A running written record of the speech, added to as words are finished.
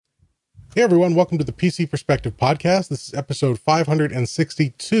Hey everyone, welcome to the PC Perspective Podcast. This is episode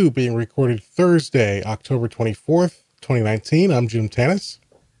 562 being recorded Thursday, October 24th, 2019. I'm Jim Tanis.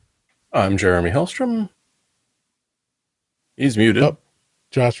 I'm Jeremy Hellstrom. He's muted. Oh,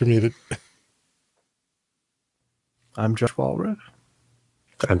 Josh, you're muted. I'm Josh Walrath.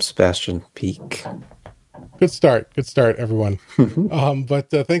 I'm Sebastian Peak. Good start, everyone. But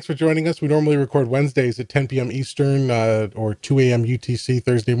thanks for joining us. We normally record Wednesdays at 10 p.m. Eastern or 2 a.m. UTC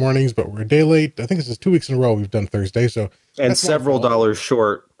Thursday mornings, but we're a day late. I think this is 2 weeks in a row we've done Thursday. So And several dollars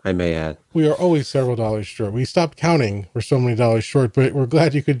short, I may add. We are always several dollars short. We stopped counting. We're so many dollars short, but we're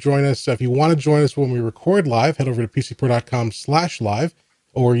glad you could join us. If you want to join us when we record live, head over to pcpro.com/live,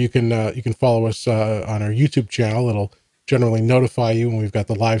 or you can follow us on our YouTube channel. It'll generally notify you when we've got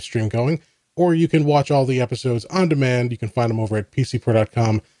the live stream going, or you can watch all the episodes on demand. You can find them over at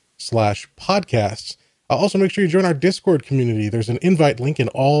pcpro.com/podcasts. Also, make sure you join our Discord community. There's an invite link in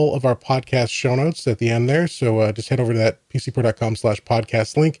all of our podcast show notes at the end there. So just head over to that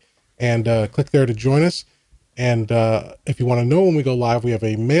pcpro.com/podcast link and click there to join us. And if you want to know when we go live, we have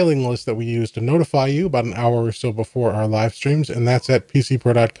a mailing list that we use to notify you about an hour or so before our live streams. And that's at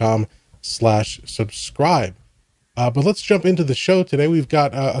pcpro.com/subscribe. But let's jump into the show today. We've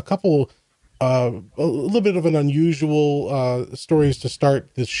got a little bit of an unusual stories to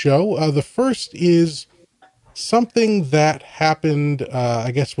start this show. The first is something that happened,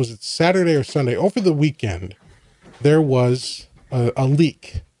 I guess, was it Saturday or Sunday? Over the weekend, there was a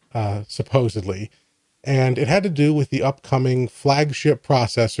leak, supposedly, and it had to do with the upcoming flagship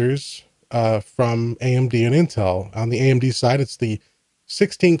processors from AMD and Intel. On the AMD side, it's the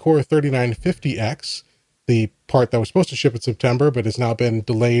 16-core 3950X, the part that was supposed to ship in September, but has now been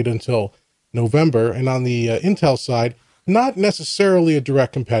delayed until November. And on the Intel side, not necessarily a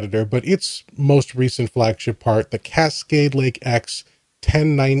direct competitor, but its most recent flagship part, the Cascade Lake X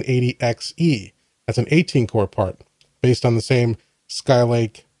 10980XE. That's an 18-core part based on the same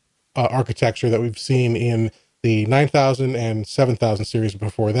Skylake architecture that we've seen in the 9000 and 7000 series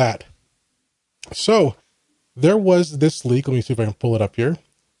before that. So there was this leak. Let me see if I can pull it up here.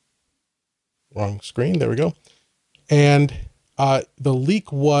 Wrong screen. There we go. And the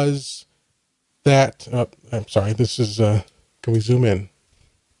leak was that, I'm sorry, this is, can we zoom in?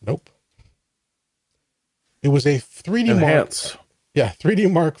 Nope. It was a 3D Enhance. Mark. Yeah,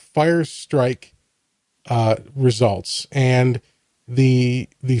 3D Mark Firestrike results. And the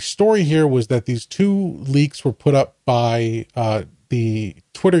story here was that these two leaks were put up by the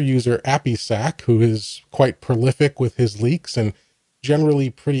Twitter user AppySack, who is quite prolific with his leaks and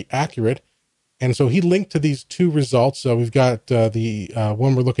generally pretty accurate. And so he linked to these two results. So we've got the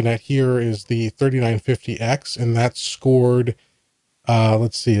one we're looking at here is the 3950X, and that scored,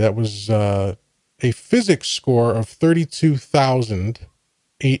 let's see, that was a physics score of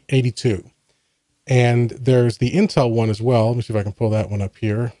 32,882. And there's the Intel one as well. Let me see if I can pull that one up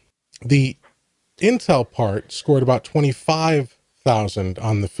here. The Intel part scored about 25,000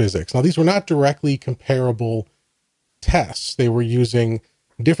 on the physics. Now, these were not directly comparable tests. They were using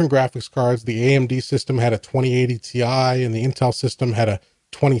different graphics cards. The AMD system had a 2080 Ti and the Intel system had a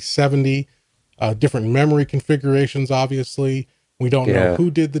 2070. Different memory configurations, obviously. We don't know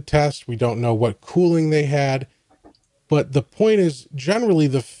who did the test. We don't know what cooling they had. But the point is, generally,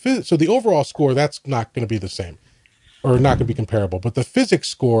 so the overall score, that's not going to be the same or not going to be comparable. But the physics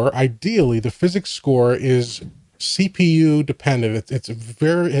score, ideally, the physics score is CPU dependent. It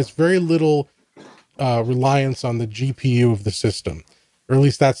has very little reliance on the GPU of the system. Or at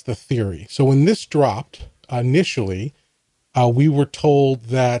least that's the theory. So when this dropped initially, we were told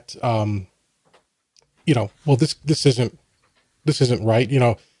that, this isn't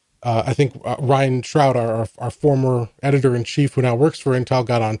right. I think Ryan Shroud, our former editor-in-chief who now works for Intel,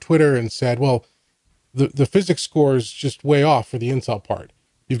 got on Twitter and said, well, the physics score is just way off for the Intel part.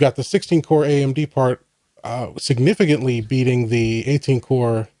 You've got the 16-core AMD part significantly beating the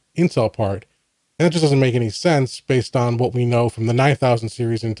 18-core Intel part. And that just doesn't make any sense based on what we know from the 9000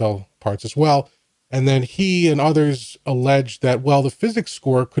 series Intel parts as well. And then he and others alleged that, well, the physics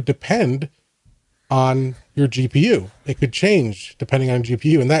score could depend on your GPU. It could change depending on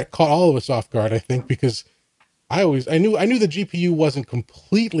GPU. And that caught all of us off guard, I think, because I knew the GPU wasn't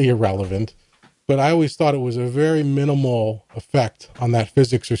completely irrelevant, but I always thought it was a very minimal effect on that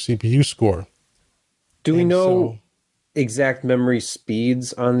physics or CPU score. Do we know exact memory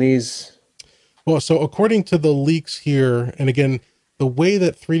speeds on these? Well, so according to the leaks here, and again, the way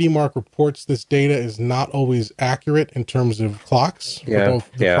that 3D Mark reports this data is not always accurate in terms of clocks for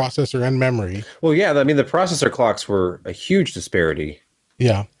both the processor and memory. Well, yeah, I mean, the processor clocks were a huge disparity.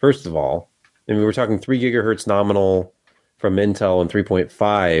 Yeah. First of all, I mean, we were talking 3 gigahertz nominal from Intel and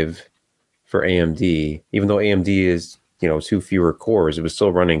 3.5 for AMD. Even though AMD is, 2 fewer cores, it was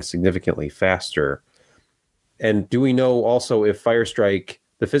still running significantly faster. And do we know also if Firestrike,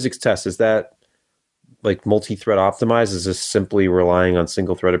 the physics test, is that like multi-thread optimized? Is this simply relying on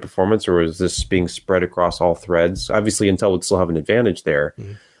single-threaded performance, or is this being spread across all threads? Obviously, Intel would still have an advantage there.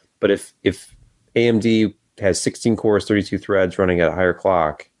 Mm-hmm. But if AMD has 16 cores, 32 threads running at a higher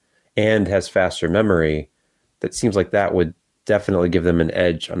clock, and has faster memory, that seems like that would definitely give them an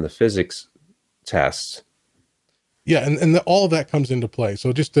edge on the physics tests. Yeah, and all of that comes into play.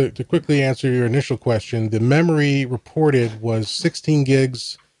 So just to quickly answer your initial question, the memory reported was 16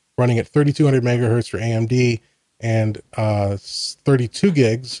 gigs running at 3200 megahertz for AMD and 32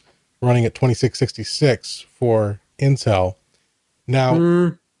 gigs running at 2666 for Intel.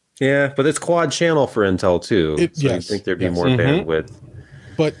 Now, yeah, but it's quad channel for Intel too. Yes, you'd think there'd be more bandwidth.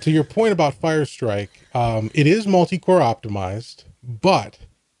 But to your point about Firestrike, it is multi-core optimized, but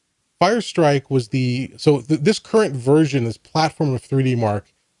Firestrike was this current version, this platform of 3D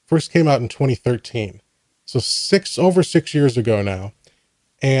Mark, first came out in 2013. So over 6 years ago now.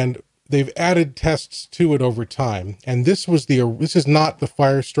 And they've added tests to it over time. And this is not the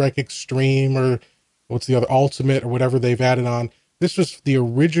Firestrike Extreme or what's the other, Ultimate or whatever they've added on. This was the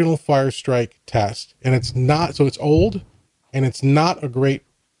original Firestrike test. And it's old, and it's not a great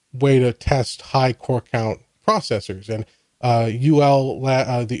way to test high core count processors. And UL,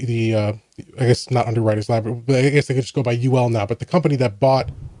 I guess not Underwriters Lab, but I guess they could just go by UL now. But the company that bought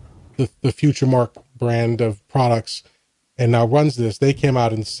the FutureMark brand of products and now runs this, they came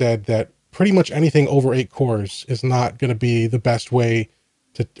out and said that pretty much anything over 8 cores is not going to be the best way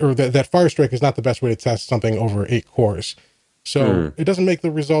to, or that Firestrike is not the best way to test something over 8 cores. So it doesn't make the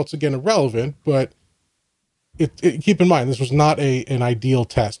results again irrelevant, but keep in mind, this was not an ideal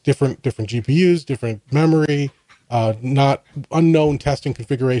test. Different GPUs, different memory, not unknown testing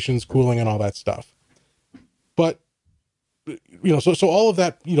configurations, cooling, and all that stuff. But so all of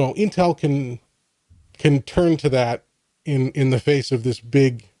that, Intel can turn to that in the face of this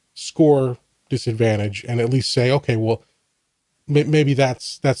big score disadvantage, and at least say, okay, well, maybe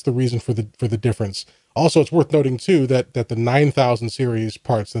that's the reason for the difference. Also, it's worth noting too that the 9000 series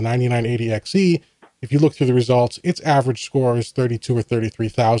parts, the 9980XE, if you look through the results, its average score is 32 or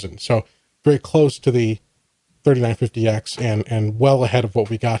 33,000. So very close to the 3950X and well ahead of what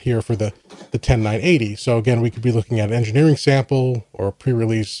we got here for the 10980. So again, we could be looking at an engineering sample or a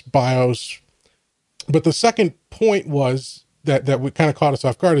pre-release BIOS. But the second point was that what kind of caught us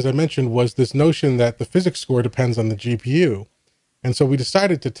off guard, as I mentioned, was this notion that the physics score depends on the GPU. And so we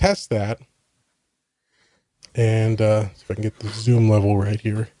decided to test that. And see if I can get the zoom level right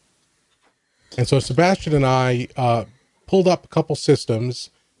here. And so Sebastian and I pulled up a couple systems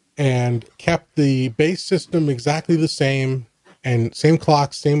and kept the base system exactly the same, and same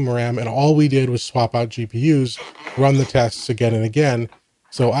clock, same RAM, and all we did was swap out GPUs, run the tests again and again.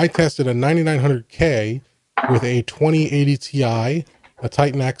 So I tested a 9900K with a 2080 Ti, a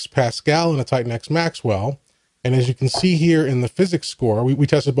Titan X Pascal, and a Titan X Maxwell. And as you can see here in the physics score, we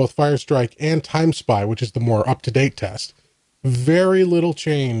tested both Firestrike and TimeSpy, which is the more up-to-date test. Very little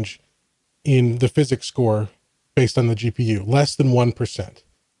change in the physics score based on the GPU, less than 1%.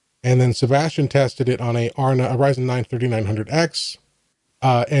 And then Sebastian tested it on a Ryzen 9 3900X.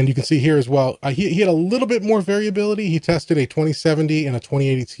 And you can see here as well, he had a little bit more variability. He tested a 2070 and a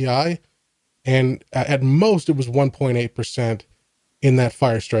 2080 Ti. And at most, it was 1.8% in that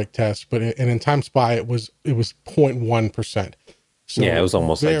Firestrike test. But in TimeSpy, it was 0.1%. So yeah, it was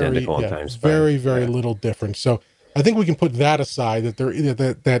almost identical in TimeSpy. Very, very little difference. So I think we can put that aside,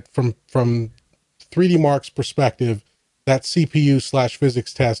 that from 3D Mark's perspective, that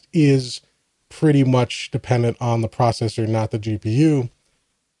CPU/physics test is pretty much dependent on the processor, not the GPU.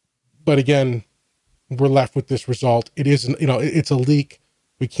 But again, we're left with this result. It isn't, it's a leak.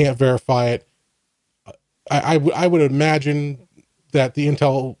 We can't verify it. I would imagine that the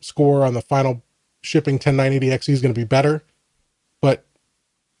Intel score on the final shipping 10980XE is going to be better, but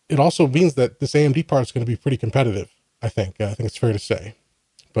it also means that this AMD part is going to be pretty competitive. I think it's fair to say.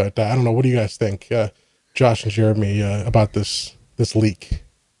 But I don't know. What do you guys think, Josh and Jeremy, about this leak?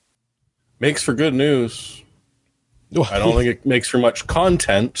 Makes for good news. I don't think it makes for much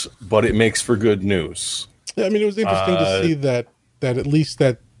content, but it makes for good news. Yeah, I mean, it was interesting to see that at least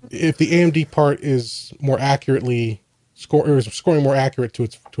that if the AMD part is more accurately scoring more accurate to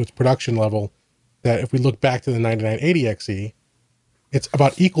its production level, that if we look back to the 9980XE, it's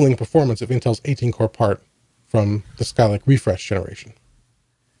about equaling performance of Intel's 18-core part from the Skylake refresh generation.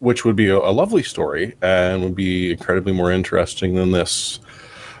 Which would be a lovely story and would be incredibly more interesting than this.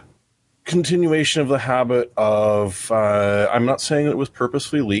 continuation of the habit of, I'm not saying it was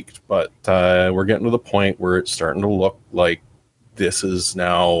purposely leaked, but we're getting to the point where it's starting to look like this is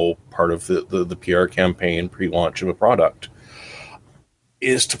now part of the PR campaign pre-launch of a product,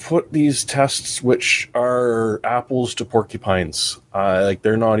 is to put these tests, which are apples to porcupines, like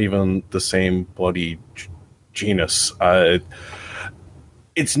they're not even the same bloody genus.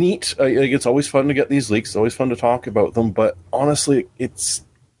 It's neat. Like, it's always fun to get these leaks. It's always fun to talk about them. But honestly, it's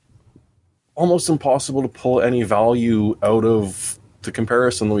almost impossible to pull any value out of the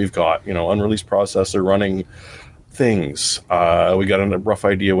comparison that we've got. Unreleased processor running things. We got a rough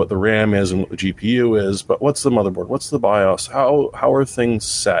idea what the RAM is and what the GPU is, but what's the motherboard? What's the BIOS? How are things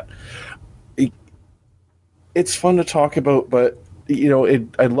set? It's fun to talk about, but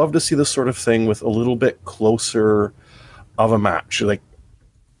I'd love to see this sort of thing with a little bit closer of a match, like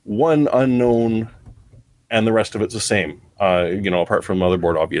one unknown and the rest of it's the same. Apart from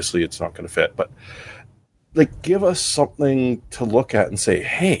motherboard, obviously it's not going to fit, but like, give us something to look at and say,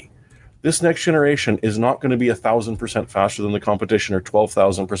 hey, this next generation is not going to be 1,000% faster than the competition or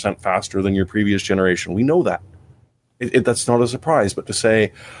 12,000% faster than your previous generation. We know that. That's not a surprise, but to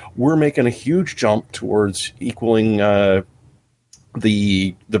say we're making a huge jump towards equaling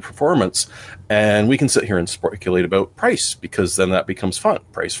the performance, and we can sit here and speculate about price, because then that becomes fun.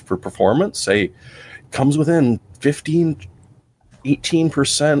 Price for performance, say, comes within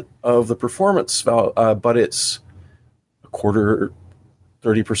 18% of the performance, but it's a quarter,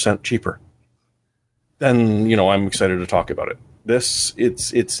 30% cheaper. Then I'm excited to talk about it.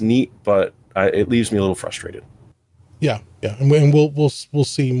 It's neat, but it leaves me a little frustrated. Yeah, and we'll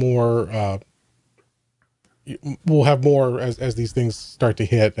see more. We'll have more as these things start to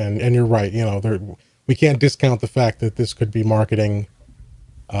hit, and you're right. We can't discount the fact that this could be marketing,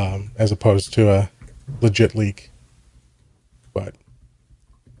 as opposed to a legit leak. But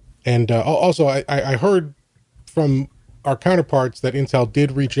also, I heard from our counterparts that Intel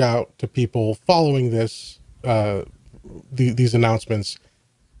did reach out to people following this, these announcements,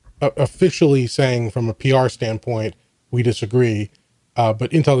 officially saying from a PR standpoint, we disagree.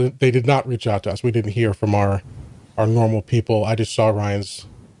 But Intel, they did not reach out to us. We didn't hear from our normal people. I just saw Ryan's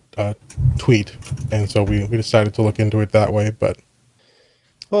tweet, and so we decided to look into it that way. But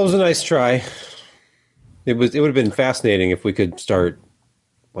well, it was a nice try. It would have been fascinating if we could start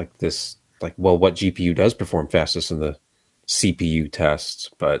like this, what GPU does perform fastest in the CPU tests.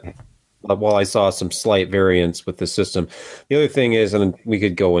 But while I saw some slight variance with the system, the other thing is, and we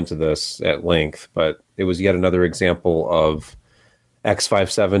could go into this at length, but it was yet another example of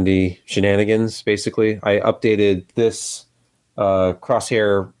X570 shenanigans. Basically, I updated this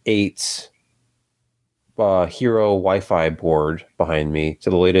Crosshair 8 Hero Wi-Fi board behind me to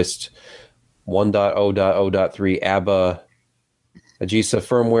the latest 1.0.0.3 ABA AGESA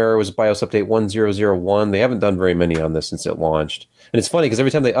firmware. Was BIOS update 1001. They haven't done very many on this since it launched. And it's funny because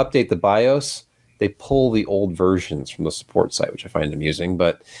every time they update the BIOS, they pull the old versions from the support site, which I find amusing.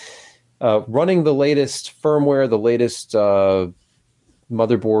 But running the latest firmware, the latest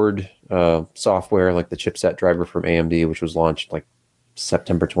motherboard software, like the chipset driver from AMD, which was launched like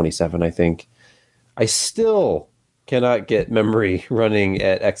September 27, I think, I still cannot get memory running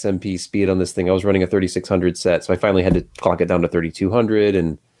at XMP speed on this thing. I was running a 3600 set, so I finally had to clock it down to 3200.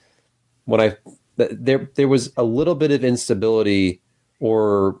 And when there was a little bit of instability,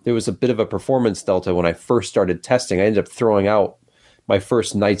 or there was a bit of a performance delta when I first started testing. I ended up throwing out my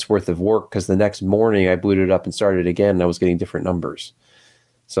first night's worth of work because the next morning I booted it up and started again, and I was getting different numbers.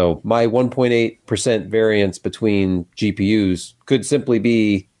 So my 1.8% variance between GPUs could simply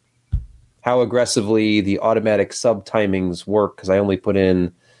be how aggressively the automatic sub timings work, because I only put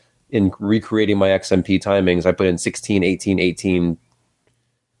in recreating my XMP timings, I put in 16, 18, 18,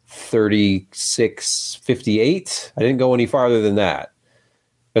 36, 58. I didn't go any farther than that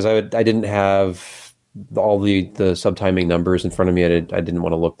because I didn't have all the subtiming numbers in front of me. I didn't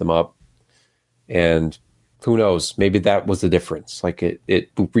want to look them up. And who knows, maybe that was the difference. Like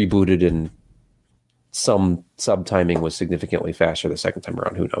it rebooted and some subtiming was significantly faster the second time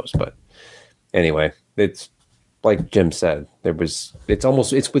around. Who knows? But anyway, it's like Jim said,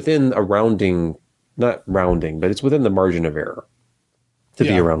 it's within a rounding, not rounding, but it's within the margin of error to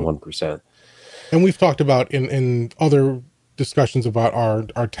be around 1%. And we've talked about in other discussions about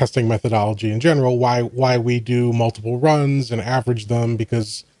our testing methodology in general, why we do multiple runs and average them,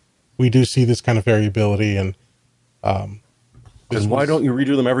 because we do see this kind of variability. And why don't you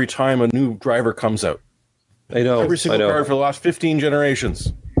redo them every time a new driver comes out? I know. Every single card for the last 15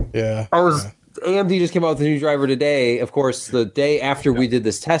 generations. Yeah. AMD just came out with a new driver today. Of course, the day after we did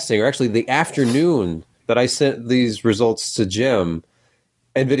this testing, or actually the afternoon that I sent these results to Jim,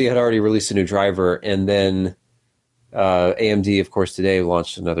 NVIDIA had already released a new driver, and then AMD, of course, today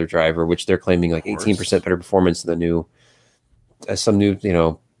launched another driver, which they're claiming like 18% better performance than the new, some new,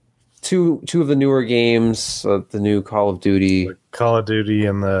 two of the newer games, the new Call of Duty. Like Call of Duty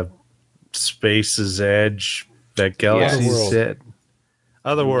and the Space's Edge, that Galaxy's Otherworld.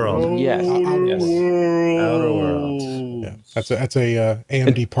 Otherworld. Yes. Yes. Outer Worlds. Yeah, that's a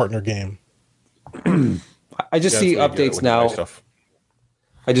AMD partner game. I just see updates now.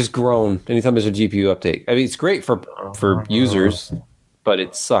 I just groan anytime there's a GPU update. I mean, it's great for users, but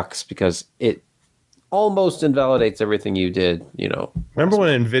it sucks because it almost invalidates everything you did. Remember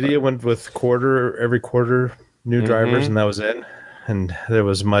when NVIDIA went with every quarter new drivers, and that was it? And there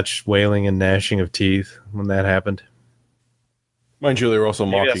was much wailing and gnashing of teeth when that happened. Mind you, they were also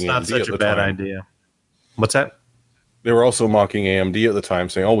Maybe mocking that's not AMD such at a the bad time. idea. What's that? They were also mocking AMD at the time,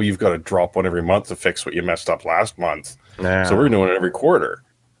 saying, "Oh, well, you've got to drop one every month to fix what you messed up last month." Nah. So we're doing it every quarter,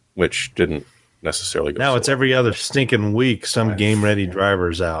 which didn't necessarily go. Now so it's well. every other stinking week. Some game-ready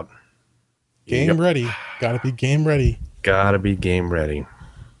drivers out. Game ready. Got to be game ready. Gotta be game-ready.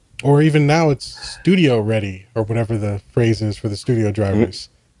 Or even now it's studio ready, or whatever the phrase is for the studio drivers.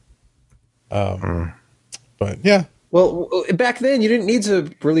 But yeah. Well, back then you didn't need to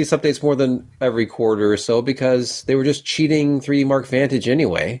release updates more than every quarter or so because they were just cheating 3D Mark Vantage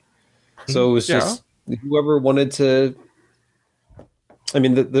anyway. So it was just whoever wanted to. I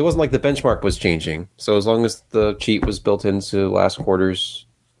mean, there wasn't like the benchmark was changing. So as long as the cheat was built into last quarter's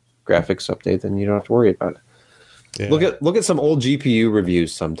graphics update, then you don't have to worry about it. Yeah. Look at some old GPU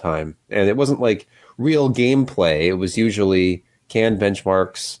reviews sometime, and it wasn't like real gameplay. It was usually canned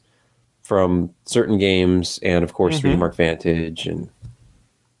benchmarks from certain games, and of course 3D Mark Vantage, and it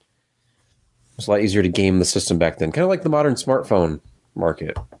was a lot easier to game the system back then, kind of like the modern smartphone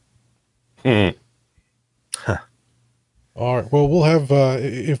market. All right. Well, we'll have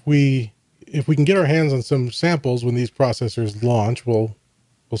if we can get our hands on some samples when these processors launch, we'll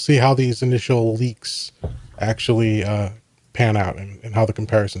see how these initial leaks actually pan out and how the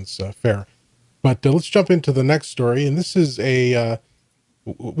comparisons fare. But let's jump into the next story, and this is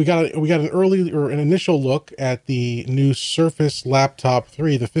we got an initial look at the new Surface Laptop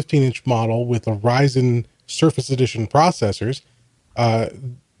 3, the 15-inch model with the Ryzen Surface Edition processors.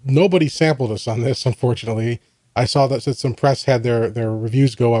 Nobody sampled us on this, unfortunately. I saw that some press had their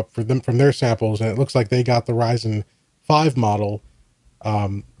reviews go up for them from their samples, and it looks like they got the Ryzen 5 model.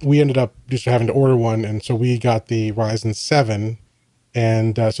 We ended up just having to order one, and so we got the Ryzen 7.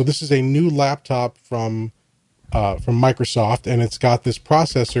 And so this is a new laptop from Microsoft, and it's got this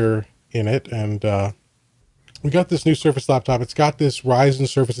processor in it. And we got this new Surface laptop. It's got this Ryzen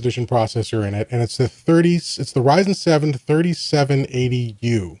Surface Edition processor in it, and it's the Ryzen 7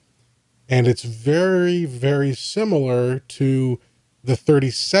 3780U. And it's very, very similar to the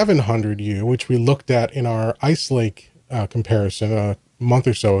 3700U, which we looked at in our Ice Lake comparison a month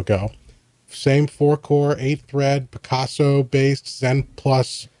or so ago. Same 4-core, 8-thread, Picasso-based Zen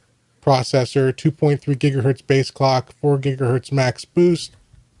Plus processor, 2.3 gigahertz base clock, 4 gigahertz max boost,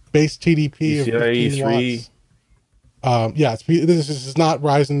 base TDP of 15 watts. This is not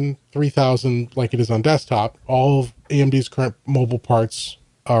Ryzen 3000 like it is on desktop. All of AMD's current mobile parts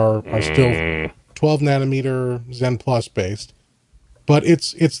are still 12 nanometer Zen Plus based, but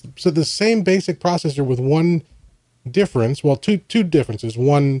it's so the same basic processor with one difference. Well, two differences.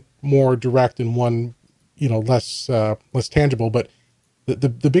 One more direct and one, less tangible. But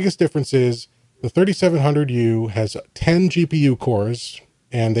the biggest difference is the 3700U has 10 GPU cores,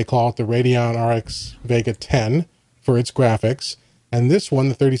 and they call it the Radeon RX Vega 10 for its graphics. And this one,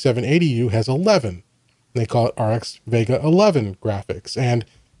 the 3780U, has 11. They call it RX Vega 11 graphics. And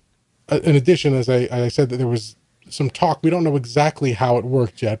in addition, as I said, that there was some talk. We don't know exactly how it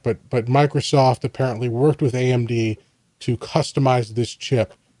worked yet, but Microsoft apparently worked with AMD to customize this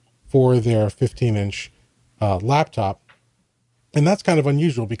chip for their 15-inch laptop. And that's kind of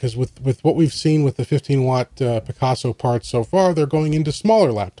unusual because with what we've seen with the 15-watt Picasso parts so far, they're going into smaller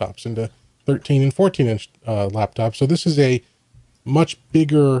laptops, into 13 and 14-inch laptops. So this is a much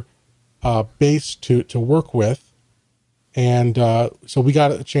bigger base to work with. And so we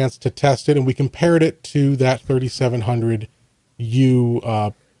got a chance to test it, and we compared it to that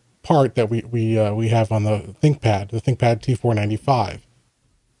 3700U part that we have on the ThinkPad T495.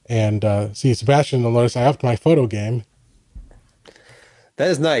 And see, Sebastian will notice I upped my photo game. That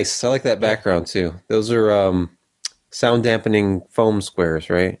is nice. I like that background too. Those are sound dampening foam squares,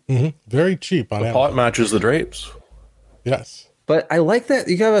 right? Mm-hmm. Very cheap on The Amazon. pot matches the drapes. Yes. But I like that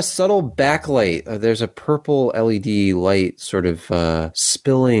you have a subtle backlight. There's a purple LED light sort of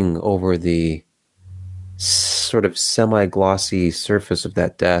spilling over the sort of semi-glossy surface of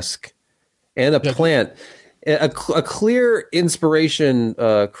that desk, and a plant. A clear inspiration.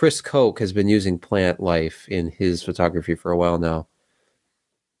 Chris Koch has been using plant life in his photography for a while now.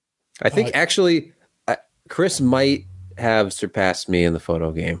 I think actually, Chris might have surpassed me in the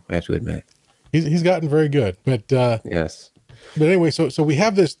photo game. I have to admit, he's gotten very good. But yes. But anyway, so we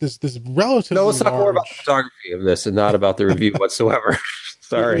have this relatively. No, let's talk more about the photography of this and not about the review whatsoever.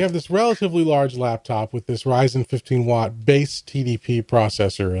 Sorry. We have this relatively large laptop with this Ryzen 15 watt base TDP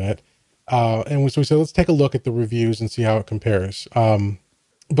processor in it. And so we said, let's take a look at the reviews and see how it compares. So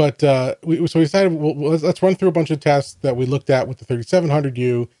we decided, let's run through a bunch of tests that we looked at with the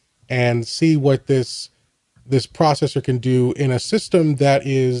 3700U and see what this processor can do in a system that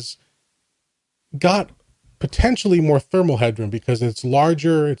is got potentially more thermal headroom because it's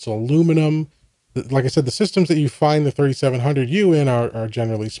larger, it's aluminum. Like I said, the systems that you find the 3700U in are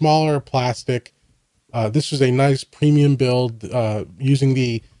generally smaller, plastic. This is a nice premium build, using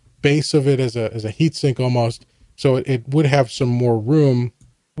the base of it as a heatsink almost. So it would have some more room.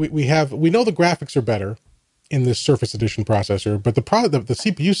 We know the graphics are better in this Surface Edition processor, but the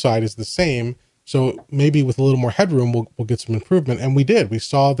CPU side is the same. So maybe with a little more headroom, we'll get some improvement. And we did. We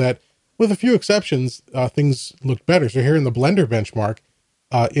saw that with a few exceptions, things looked better. So here in the Blender benchmark,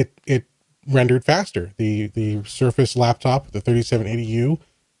 it rendered faster. The Surface laptop, the 3780U,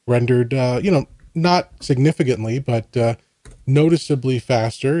 rendered, not significantly, but noticeably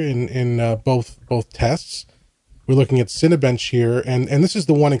faster in both tests. We're looking at Cinebench here, and this is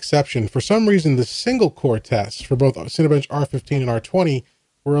the one exception. For some reason, the single core tests for both Cinebench R15 and R20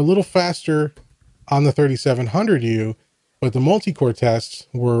 were a little faster on the 3700U, but the multi-core tests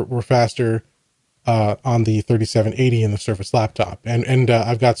were faster on the 3780 in the Surface laptop. And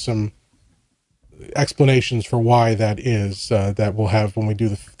I've got some explanations for why that is, that we'll have when we do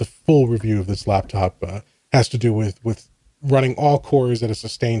the full review of this laptop. Has to do with running all cores at a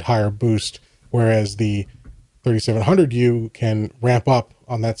sustained higher boost, whereas the 3700U can ramp up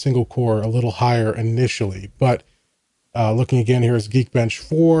on that single core a little higher initially. But looking again here is Geekbench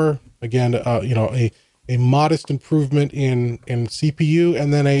 4, again, a modest improvement in CPU,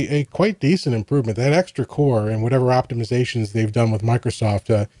 and then a quite decent improvement. That extra core and whatever optimizations they've done with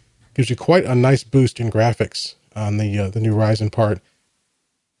Microsoft gives you quite a nice boost in graphics on the new Ryzen part.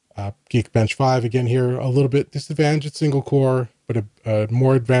 Geekbench 5, again here, a little bit disadvantage at single core, but a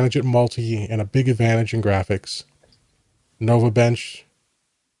more advantage at multi and a big advantage in graphics. Nova Bench,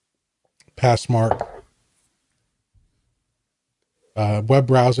 pass mark. Web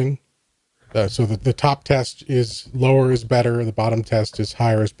browsing. So the top test is lower is better, the bottom test is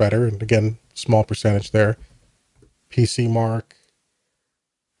higher is better, and again, small percentage there. PC mark.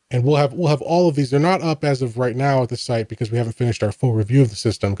 And we'll have all of these. They're not up as of right now at the site because we haven't finished our full review of the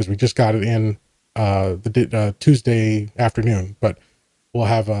system because we just got it in the Tuesday afternoon. But we'll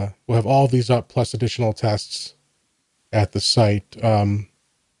have all of these up plus additional tests at the site.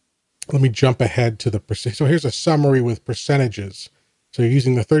 Let me jump ahead to the percent. So here's a summary with percentages. So you're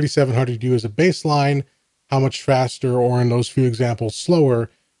using the 3700U as a baseline. How much faster, or in those few examples, slower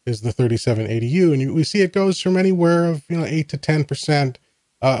is the 3780U? And we see it goes from anywhere of 8 to 10%.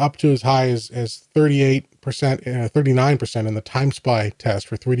 Up to as high as 38%, 39% in the TimeSpy test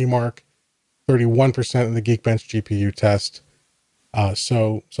for 3D Mark, 31% in the Geekbench GPU test.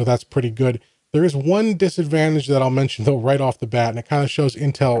 So that's pretty good. There is one disadvantage that I'll mention though right off the bat, and it kind of shows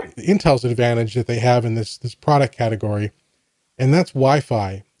Intel's advantage that they have in this product category, and that's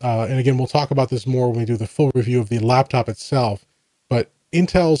Wi-Fi. And again, we'll talk about this more when we do the full review of the laptop itself. But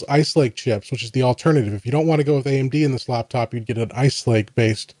Intel's Ice Lake chips, which is the alternative. If you don't want to go with AMD in this laptop, you'd get an Ice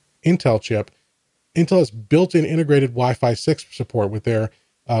Lake-based Intel chip. Intel has built-in integrated Wi-Fi 6 support with their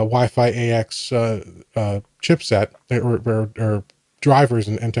Wi-Fi AX chipset, or drivers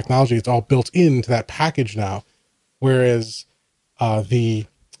and technology. It's all built into that package now, whereas the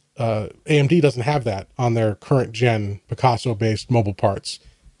AMD doesn't have that on their current gen Picasso-based mobile parts.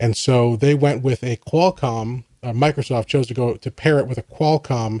 And so they went with a Qualcomm. Microsoft chose to pair it with a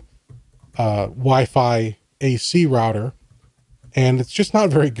Qualcomm Wi-Fi AC router, and it's just not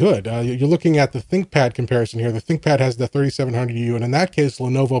very good. You're looking at the ThinkPad comparison here. The ThinkPad has the 3700U, and in that case,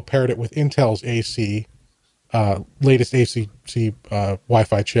 Lenovo paired it with Intel's latest AC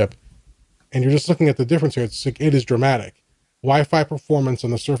Wi-Fi chip, and you're just looking at the difference here. It is dramatic. Wi-Fi performance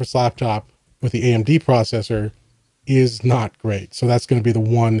on the Surface laptop with the AMD processor is not great, so that's going to be the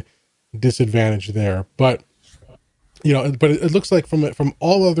one disadvantage there. But it looks like from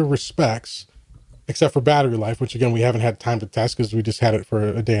all other respects, except for battery life, which again we haven't had time to test because we just had it for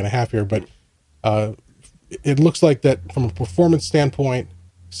a day and a half here. But it looks like that from a performance standpoint,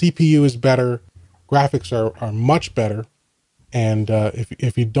 CPU is better, Graphics are much better. And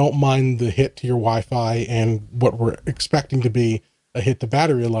if you don't mind the hit to your Wi-Fi and what we're expecting to be a hit to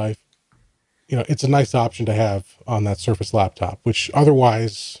battery life, it's a nice option to have on that Surface laptop, which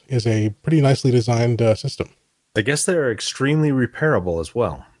otherwise is a pretty nicely designed system. I guess they're extremely repairable as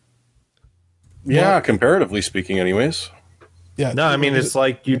well. Yeah, comparatively speaking, anyways. Yeah. No, I mean, it's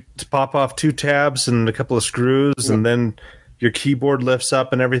like you pop off 2 tabs and a couple of screws, and then your keyboard lifts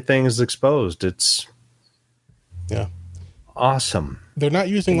up and everything is exposed. It's awesome. They're not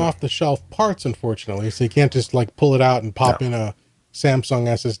using off-the-shelf parts, unfortunately, so you can't just like pull it out and pop in a Samsung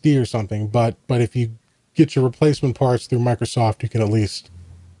SSD or something. But if you get your replacement parts through Microsoft, you can at least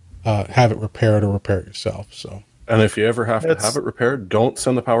have it repaired or repair it yourself. So, and if you ever have to have it repaired, don't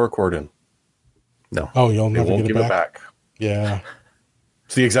send the power cord in. No. Oh, you'll never won't get give it back. Yeah.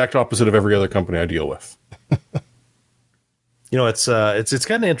 It's the exact opposite of every other company I deal with. It's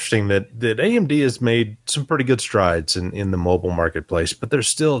kind of interesting that AMD has made some pretty good strides in the mobile marketplace, but they're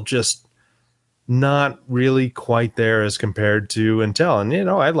still just not really quite there as compared to Intel. And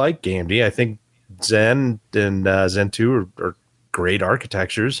I like AMD. I think Zen and Zen 2 are great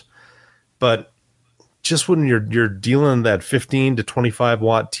architectures, but just when you're dealing that 15 to 25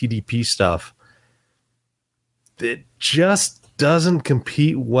 watt TDP stuff, it just doesn't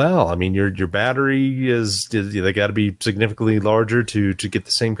compete well. I mean, your battery they got to be significantly larger to get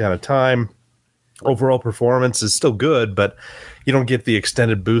the same kind of time. Overall performance is still good, but you don't get the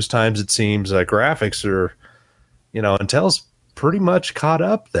extended boost times. It seems graphics are, Intel's pretty much caught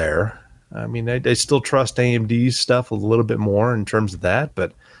up there. I mean, I still trust AMD's stuff a little bit more in terms of that,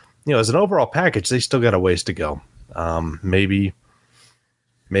 but as an overall package, they still got a ways to go.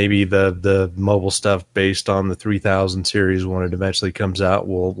 Maybe the mobile stuff based on the 3000 series when it eventually comes out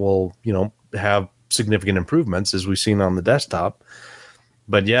will have significant improvements as we've seen on the desktop.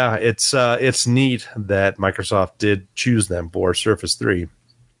 But yeah, it's neat that Microsoft did choose them for Surface 3,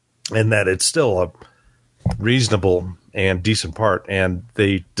 and that it's still a reasonable and decent part, and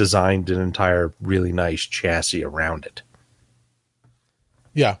they designed an entire really nice chassis around it.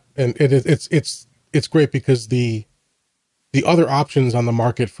 Yeah, and it's great because the other options on the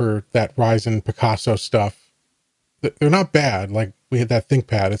market for that Ryzen Picasso stuff, they're not bad. Like we had that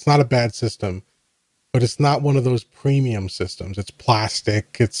ThinkPad. It's not a bad system, but it's not one of those premium systems. It's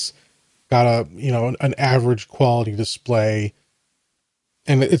plastic. It's got an average quality display,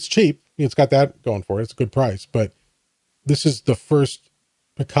 and it's cheap. It's got that going for it. It's a good price, but this is the first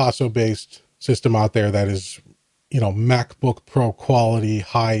Picasso-based system out there that is, MacBook Pro quality,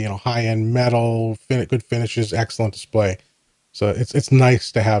 high-end metal, good finishes, excellent display. So it's nice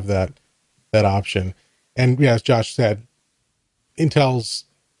to have that option. And yeah, as Josh said, Intel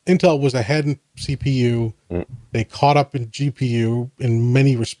was ahead in CPU. They caught up in GPU in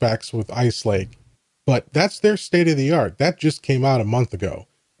many respects with Ice Lake, but that's their state of the art. That just came out a month ago,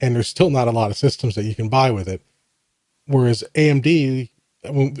 and there's still not a lot of systems that you can buy with it. Whereas AMD,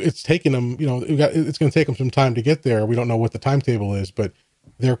 it's taken them, it's going to take them some time to get there. We don't know what the timetable is, but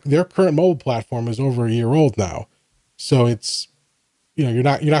their current mobile platform is over a year old now. So it's, you're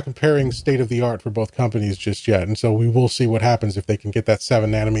not comparing state of the art for both companies just yet. And so we will see what happens if they can get that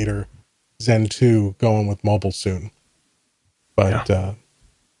 7 nanometer Zen 2 going with mobile soon. But, all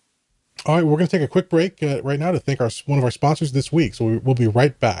right, we're going to take a quick break right now to thank one of our sponsors this week. So we'll be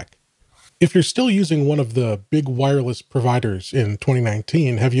right back. If you're still using one of the big wireless providers in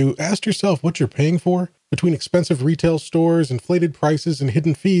 2019, have you asked yourself what you're paying for? Between expensive retail stores, inflated prices, and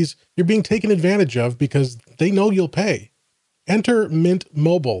hidden fees, you're being taken advantage of because they know you'll pay. Enter Mint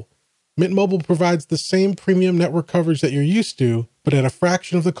Mobile. Mint Mobile provides the same premium network coverage that you're used to, but at a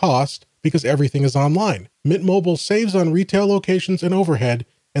fraction of the cost because everything is online. Mint Mobile saves on retail locations and overhead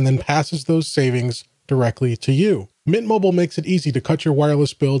and then passes those savings directly to you. Mint Mobile makes it easy to cut your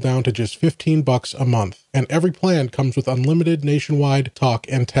wireless bill down to just $15 a month, and every plan comes with unlimited nationwide talk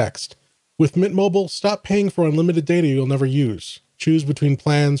and text. With Mint Mobile, stop paying for unlimited data you'll never use. Choose between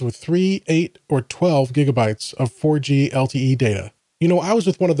plans with 3, 8, or 12 gigabytes of 4G LTE data. I was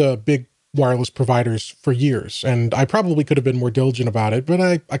with one of the big wireless providers for years, and I probably could have been more diligent about it, but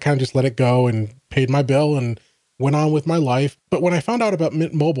I kind of just let it go and paid my bill and went on with my life. But when I found out about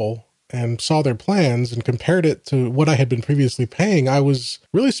Mint Mobile and saw their plans and compared it to what I had been previously paying, I was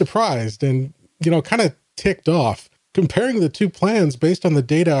really surprised and, kind of ticked off. Comparing the two plans based on the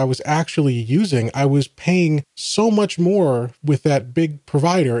data I was actually using, I was paying so much more with that big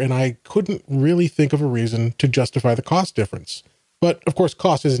provider, and I couldn't really think of a reason to justify the cost difference. But of course,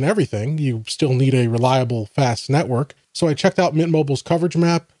 cost isn't everything. You still need a reliable, fast network. So I checked out Mint Mobile's coverage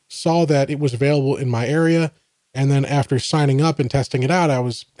map, saw that it was available in my area, And then after signing up and testing it out, I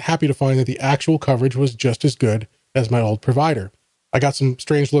was happy to find that the actual coverage was just as good as my old provider. I got some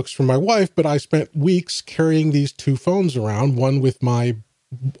strange looks from my wife, but I spent weeks carrying these two phones around, one with my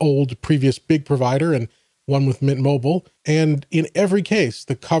old previous big provider and one with Mint Mobile. And in every case,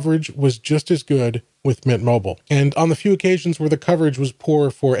 the coverage was just as good with Mint Mobile. And on the few occasions where the coverage was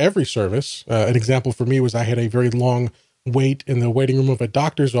poor for every service, an example for me was I had a very long wait in the waiting room of a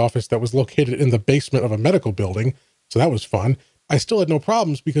doctor's office that was located in the basement of a medical building. So that was fun. I still had no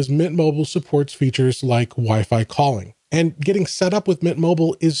problems because Mint Mobile supports features like Wi-Fi calling. And getting set up with Mint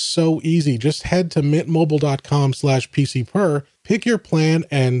Mobile is so easy. Just head to mintmobile.com/PCPer, pick your plan,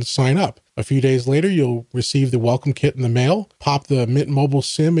 and sign up. A few days later, you'll receive the welcome kit in the mail, pop the Mint Mobile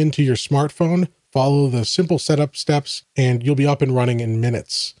SIM into your smartphone, follow the simple setup steps, and you'll be up and running in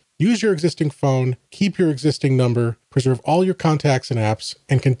minutes. Use your existing phone, keep your existing number, preserve all your contacts and apps,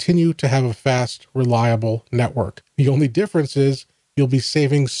 and continue to have a fast, reliable network. The only difference is you'll be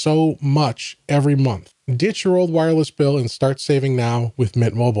saving so much every month. Ditch your old wireless bill and start saving now with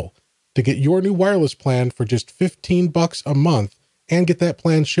Mint Mobile. To get your new wireless plan for just $15 a month and get that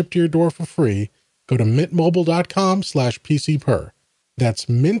plan shipped to your door for free, go to mintmobile.com/PCPer. That's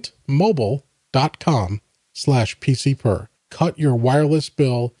mintmobile.com/PCPer. Cut your wireless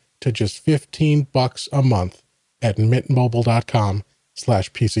bill to just $15 a month at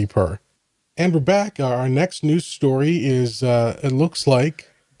mintmobile.com/PCPer. And we're back. Our next news story is, it looks like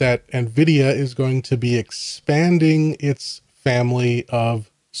that NVIDIA is going to be expanding its family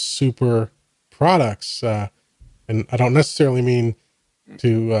of super products. And I don't necessarily mean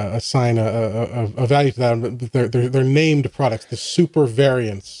to assign a value to that, but they're named products, the super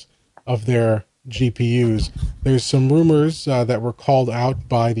variants of their GPUs. There's some rumors that were called out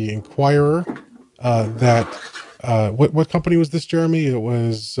by the Inquirer that what company was this, Jeremy? It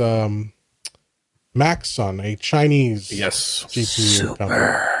was Maxon, a Chinese GPU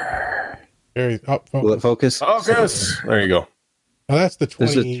company. Will it focus? Focus. There you go. Now that's the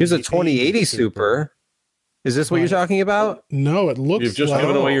 20. Here's a 2080 Super. Is this what you're talking about? No, it looks. You've just like,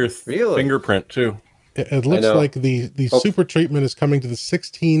 given away your really? fingerprint too. It looks like the super treatment is coming to the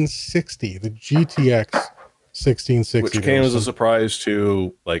 1660, the GTX 1660, which came as a surprise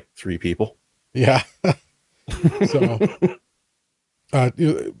to like 3 people. Yeah. So,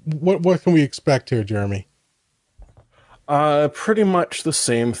 what can we expect here, Jeremy? Pretty much the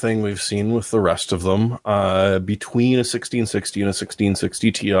same thing we've seen with the rest of them. Between a 1660 and a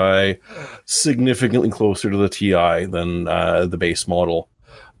 1660 Ti, significantly closer to the Ti than the base model.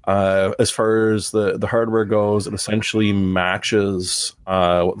 As far as the hardware goes, it essentially matches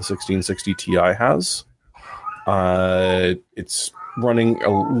what the 1660 Ti has. It's running a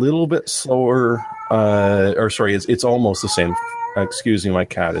little bit slower, it's almost the same. Excuse me, my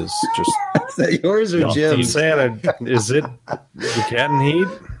cat is just... Is that yours or Jim's? Santa, is it the cat in heat?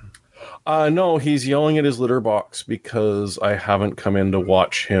 No, he's yelling at his litter box because I haven't come in to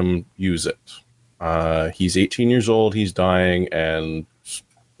watch him use it. He's 18 years old, he's dying, and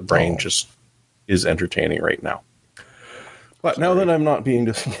the brain just is entertaining right now. But now that I'm not being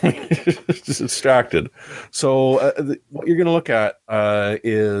distracted, so what you're going to look at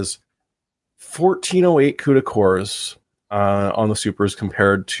is 1408 CUDA cores on the Supers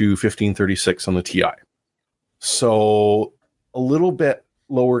compared to 1536 on the Ti. So a little bit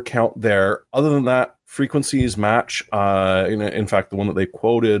lower count there. Other than that, frequencies match. In fact, the one that they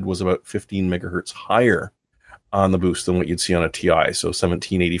quoted was about 15 megahertz higher on the boost than what you'd see on a Ti. So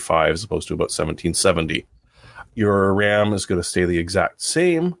 1785 as opposed to about 1770. Your RAM is going to stay the exact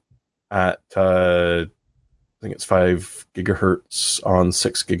same at, I think it's 5 gigahertz on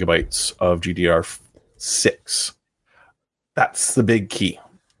 6 gigabytes of GDDR6. That's the big key.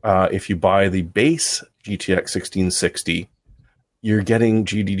 If you buy the base GTX 1660, you're getting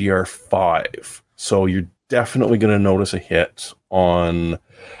GDDR5. So you're definitely going to notice a hit on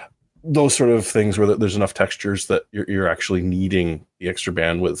those sort of things where there's enough textures that you're actually needing the extra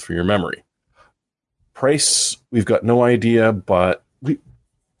bandwidth for your memory. Price, we've got no idea, but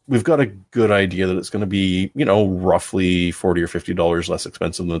we've got a good idea that it's going to be, roughly $40 or $50 less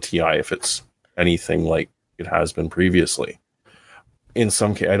expensive than the Ti if it's anything like it has been previously. In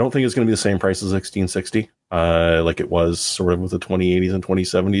some case, I don't think it's going to be the same price as 1660, like it was sort of with the 2080s and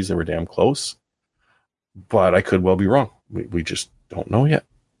 2070s. They were damn close, but I could well be wrong. We just don't know yet.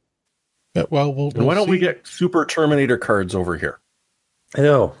 Yeah, well, why don't we get Super Terminator cards over here? I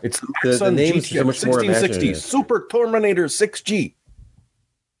know. It's the names are so much more 1660 imaginative. Super Terminator 6G.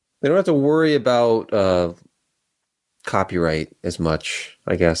 They don't have to worry about copyright as much,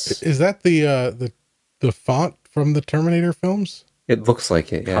 I guess. Is that the font from the Terminator films? It looks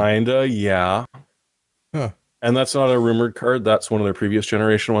like it, yeah. Kinda, yeah. Huh. And that's not a rumored card. That's one of their previous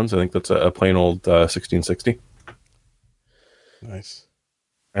generation ones. I think that's a plain old 1660. Nice.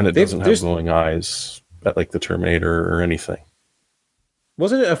 And it doesn't have glowing eyes like the Terminator or anything.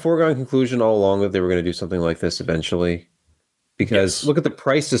 Wasn't it a foregone conclusion all along that they were going to do something like this eventually? Because look at the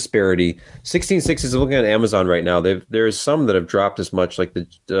price disparity. 1660 is looking at Amazon right now. There's some that have dropped as much, like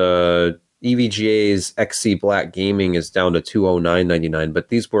the EVGA's XC Black Gaming is down to $209.99, but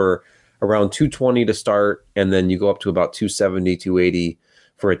these were around $220 to start, and then you go up to about $270, $280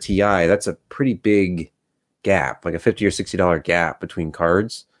 for a TI. That's a pretty big gap, like a $50 or $60 gap between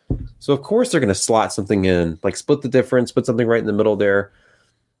cards. So of course they're going to slot something in, like split the difference, put something right in the middle there.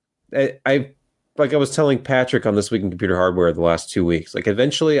 I like I was telling Patrick on This Week in Computer Hardware the last 2 weeks, like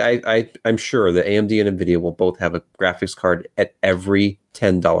eventually I'm sure that AMD and NVIDIA will both have a graphics card at every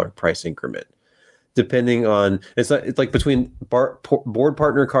 $10 price increment. Depending on, it's like between board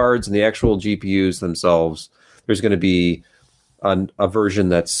partner cards and the actual GPUs themselves, there's going to be a version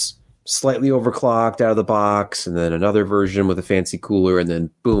that's slightly overclocked out of the box, and then another version with a fancy cooler, and then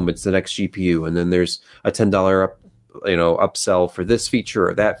boom, it's the next GPU, and then there's a $10 upsell for this feature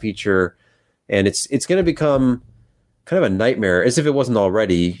or that feature, and it's going to become kind of a nightmare. As if it wasn't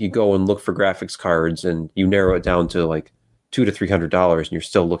already, you go and look for graphics cards, and you narrow it down to like $200 to $300, and you're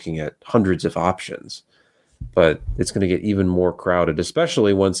still looking at hundreds of options. But it's going to get even more crowded,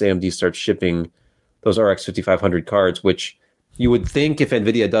 especially once AMD starts shipping those RX 5500 cards, which you would think if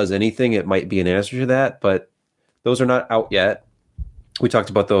NVIDIA does anything, it might be an answer to that, but those are not out yet. We talked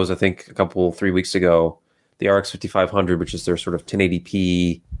about those, I think, 3 weeks ago. The RX 5500, which is their sort of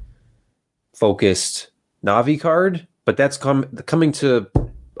 1080p focused Navi card, but that's coming to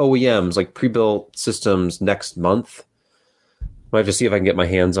OEMs, like pre-built systems, next month. Might have to see if I can get my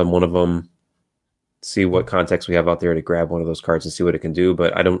hands on one of them, see what context we have out there to grab one of those cards and see what it can do,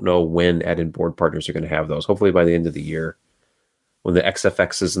 but I don't know when add-in board partners are going to have those. Hopefully by the end of the year, when the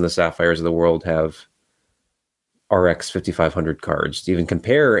XFXs and the Sapphires of the world have RX 5500 cards to even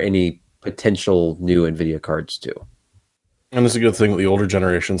compare any potential new NVIDIA cards to. And it's a good thing that the older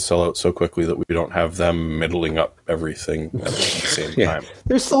generations sell out so quickly that we don't have them middling up everything at the same time.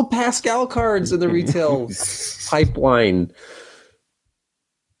 There's still Pascal cards in the retail pipeline.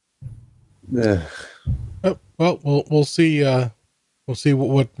 Well, we'll see. We'll see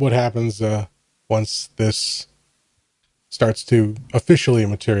what happens once this starts to officially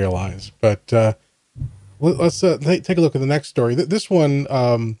materialize. But let's take a look at the next story. This one,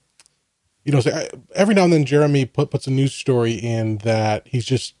 so every now and then Jeremy puts a news story in that he's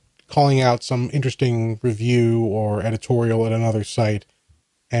just calling out some interesting review or editorial at another site,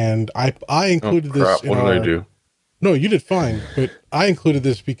 and I included this. What did I do? No, you did fine, but I included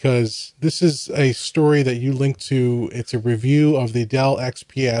this because this is a story that you linked to. It's a review of the Dell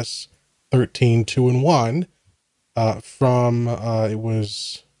XPS 13 2-in-1 from it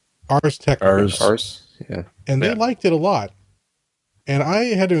was Ars Technica. Ars, yeah. And they liked it a lot. And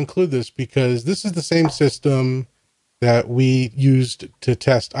I had to include this because this is the same system that we used to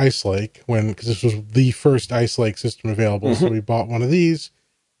test Ice Lake because this was the first Ice Lake system available. Mm-hmm. So we bought one of these.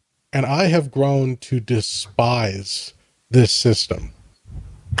 And I have grown to despise this system.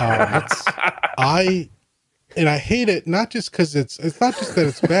 I hate it not just because it's not just that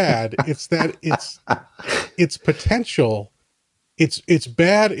it's bad. It's that its potential. It's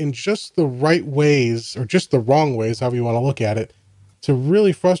bad in just the right ways or just the wrong ways, however you want to look at it, to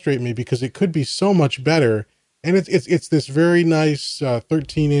really frustrate me because it could be so much better. And it's this very nice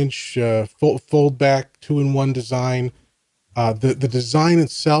 13-inch fold back 2-in-1 design. The design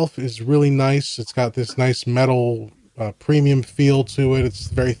itself is really nice. It's got this nice metal premium feel to it. It's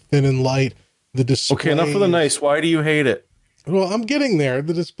very thin and light. The display. Okay, enough of the nice. Why do you hate it? Well, I'm getting there.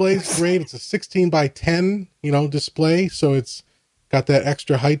 The display's great. It's a 16 by 10, display, so it's got that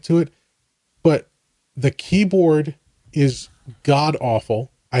extra height to it. But the keyboard is god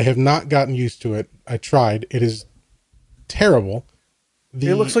awful. I have not gotten used to it. I tried. It is terrible.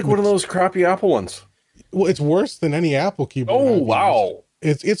 It looks like one of those crappy Apple ones. Well, it's worse than any Apple keyboard. Oh, wow.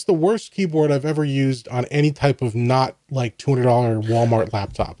 It's the worst keyboard I've ever used on any type of not like $200 Walmart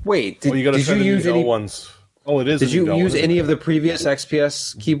laptop. Wait, did you use any ones? Oh, it is. Did you use any of the previous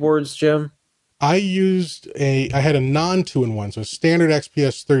XPS keyboards, Jim? I had a non 2-in-1, so a standard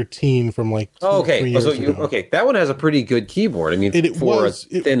XPS 13 from like 3 years ago. Okay, that one has a pretty good keyboard. I mean, it's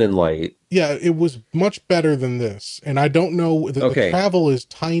thin and light. Yeah, it was much better than this. And I don't know, the travel is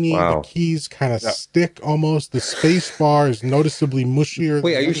tiny, the keys kind of stick almost, the space bar is noticeably mushier.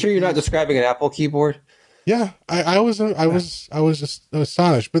 Wait, are you sure you're not describing an Apple keyboard? Yeah, I was just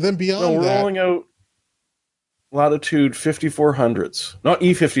astonished. But then beyond that, rolling out. Latitude 5400s, not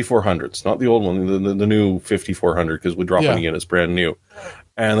E5400s, not the old one, the new 5400, because we're dropping it as brand new,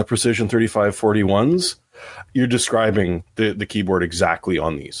 and the Precision 3541s. You're describing the keyboard exactly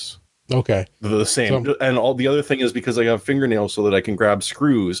on these. Okay. The same. And all the other thing is because I have fingernails so that I can grab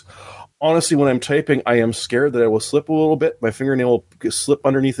screws. Honestly, when I'm typing, I am scared that I will slip a little bit. My fingernail will slip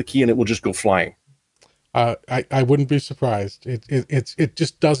underneath the key and it will just go flying. I wouldn't be surprised. It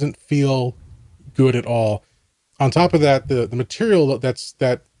just doesn't feel good at all. On top of that, the material this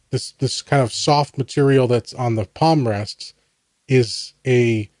kind of soft material that's on the palm rests is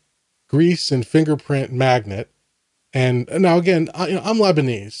a grease and fingerprint magnet. And now again, I'm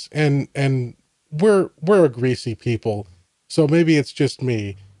Lebanese, and we're a greasy people, so maybe it's just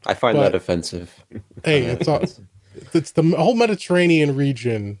me. I find that offensive. Hey, it's the whole Mediterranean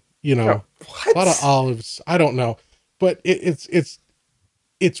region, a lot of olives. I don't know, but it's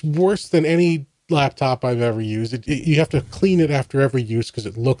worse than any laptop I've ever used. You have to clean it after every use because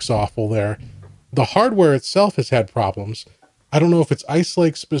it looks awful there. The hardware itself has had problems. I don't know if it's Ice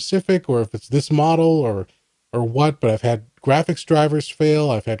Lake specific or if it's this model or what, but I've had graphics drivers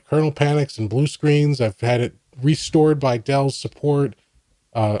fail. I've had kernel panics and blue screens. I've had it restored by Dell's support.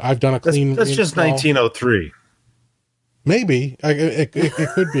 I've done a clean. That's just 1903. Maybe it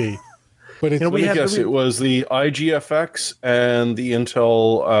could be, but it's, it was the IGFX and the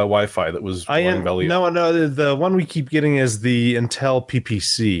Intel Wi-Fi that was belly. No, the one we keep getting is the Intel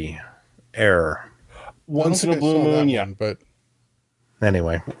PPC error. Once in a blue moon, yeah. But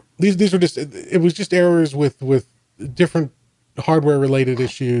anyway, these were just, it was just errors with different hardware related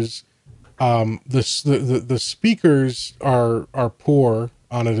issues. The speakers are poor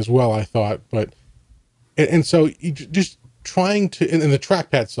on it as well, I thought, but and so you just trying to, and the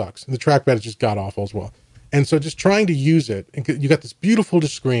trackpad sucks, and the trackpad is just god awful as well. And so just trying to use it, and you got this beautiful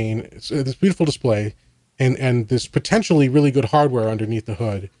screen, this beautiful display, and this potentially really good hardware underneath the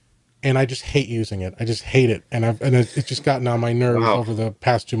hood. And I just hate using it. I just hate it. And it's just gotten on my nerves over the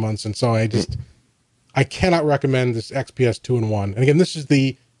past 2 months. And so I cannot recommend this XPS 2-in-1. And again, this is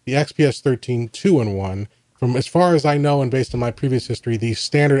the XPS 13 2-in-1. From as far as I know, and based on my previous history, the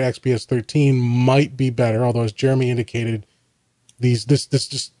standard XPS 13 might be better. Although, as Jeremy indicated, this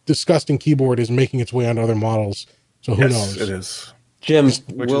just disgusting keyboard is making its way onto other models. So who knows? It is. Jim,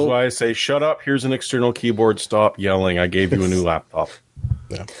 which is why I say, shut up. Here's an external keyboard. Stop yelling. I gave you a new laptop.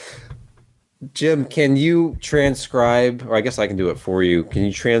 Yeah. Jim, can you transcribe, or I guess I can do it for you. Can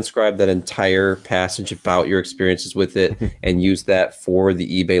you transcribe that entire passage about your experiences with it and use that for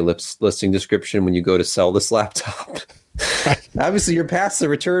the eBay listing description when you go to sell this laptop? Obviously, you're past the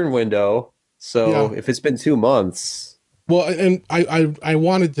return window. So if it's been 2 months. Well, and I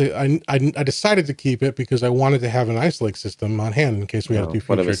wanted to, I decided to keep it because I wanted to have an Ice Lake system on hand in case we had to do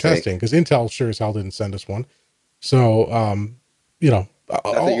future testing, because Intel sure as hell didn't send us one. So,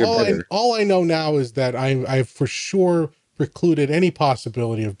 all I know now is that I've for sure precluded any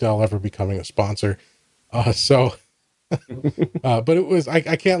possibility of Dell ever becoming a sponsor. But it was,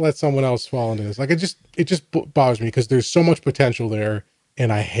 I can't let someone else fall into this. Like, it just bothers me because there's so much potential there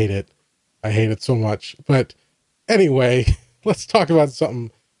and I hate it. I hate it so much. But anyway, let's talk about something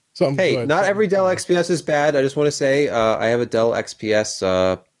Hey, good. Not every Dell XPS is bad. I just want to say, I have a Dell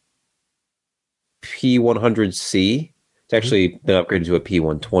XPS P100C. It's actually been upgraded to a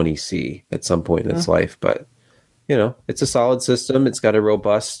P120C at some point in its life, but it's a solid system. It's got a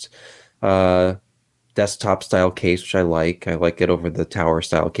robust desktop style case, which I like. I like it over the tower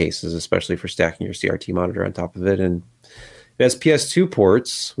style cases, especially for stacking your CRT monitor on top of it. And it has PS2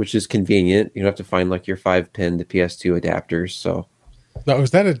 ports, which is convenient. You don't have to find like your 5-pin to PS2 adapters. So, now,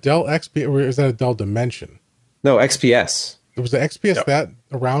 was that a Dell XP or is that a Dell Dimension? No, XPS. Was the XPS that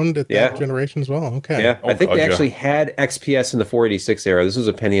around at that generation as well? Okay. Yeah, I think they actually had XPS in the 486 era. This was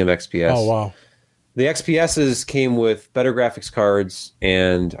a Pentium XPS. Oh, wow. The XPSs came with better graphics cards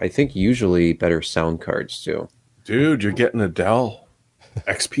and I think usually better sound cards too. Dude, you're getting a Dell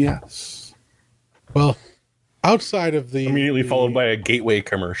XPS. Well, outside of the... Immediately followed by a Gateway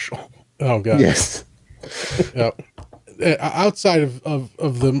commercial. Oh, God. Yes. Yep. Outside of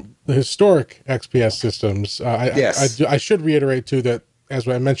the historic XPS systems, I should reiterate too that, as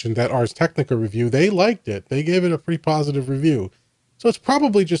I mentioned, that Ars Technica review, they liked it. They gave it a pretty positive review. So it's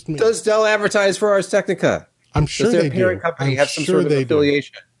probably just me. Does Dell advertise for Ars Technica? I'm sure Does their they parent company have some sort of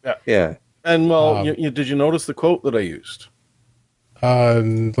affiliation? Yeah. And did you notice the quote that I used?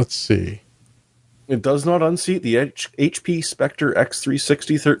 Let's see. It does not unseat the HP Spectre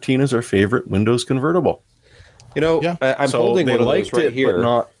X360 13 as our favorite Windows convertible. I'm holding one of those right here. But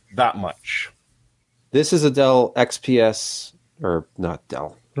not that much. This is a Dell XPS, or not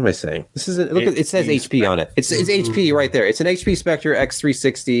Dell. What am I saying? This is look. It says HP HP on it. It's HP right there. It's an HP Spectre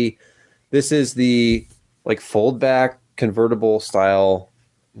X360. This is the like fold back convertible style,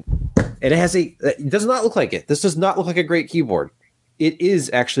 and it has a. It does not look like it. This does not look like a great keyboard. It is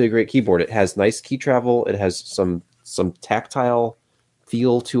actually a great keyboard. It has nice key travel. It has some tactile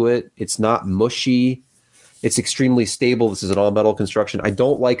feel to it. It's not mushy. It's extremely stable. This is an all metal construction. I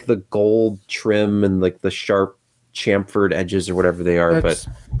don't like the gold trim and like the sharp chamfered edges or whatever they are, That's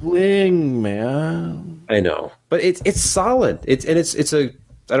bling, man. but I know. But it's solid. It's a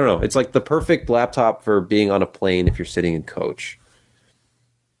I don't know. It's like the perfect laptop for being on a plane if you're sitting in coach.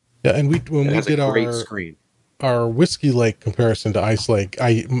 Yeah, and when It we has did a great screen. our Whiskey Lake comparison to Ice Lake,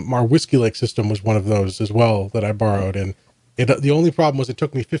 our Whiskey Lake system was one of those as well that I borrowed, and the only problem was it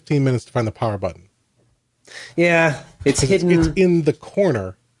took me 15 minutes to find the power button. Yeah, it's hidden. It's in the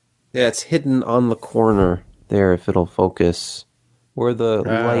corner. Yeah, it's hidden on the corner there. If it'll focus, where the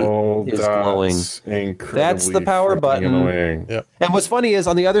light is glowing. That's the power button. Annoying. Yep. And what's funny is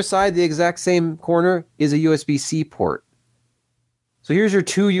on the other side, the exact same corner is a USB-C port. So here's your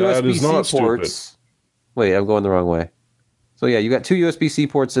two USB-C ports. Wait, I'm going the wrong way. So yeah, you got two USB-C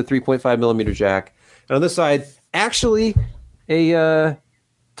ports, a 3.5 millimeter jack, and on this side, actually, a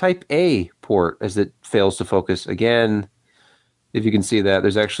Type A port as it fails to focus again. If you can see that,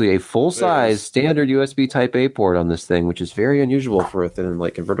 there's actually a full-size standard USB Type A port on this thing, which is very unusual for a thin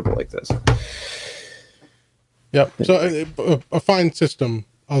light convertible like this. Yep. So a fine system,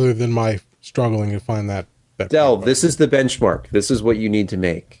 other than my struggling to find that. Dell, this is the benchmark. This is what you need to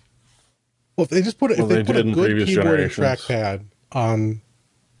make. Well, if they just put if they put a good keyboard and trackpad on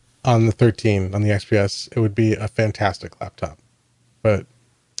the 13 on the XPS, it would be a fantastic laptop. But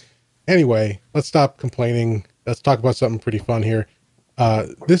anyway, let's stop complaining. Let's talk about something pretty fun here.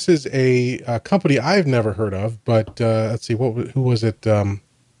 This is a company I've never heard of, but let's see, who was it? It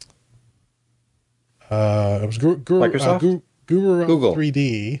was Microsoft? Google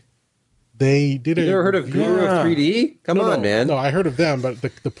 3D. They did You never heard of Guru 3D? Come on, man. No, I heard of them, but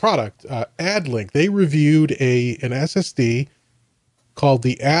the product, AdLink, they reviewed an SSD called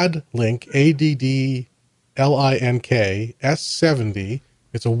the AdLink, ADDLINK S70.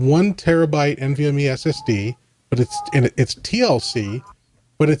 It's a 1 terabyte NVMe SSD, but it's TLC,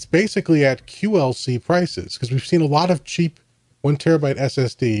 but it's basically at QLC prices, because we've seen a lot of cheap 1 terabyte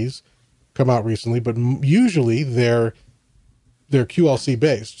SSDs come out recently, but usually they're QLC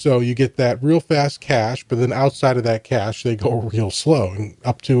based. So you get that real fast cache, but then outside of that cache, they go real slow and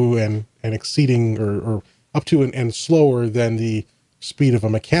up to and exceeding or up to and slower than the speed of a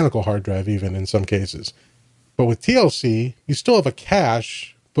mechanical hard drive, even in some cases. But with TLC, you still have a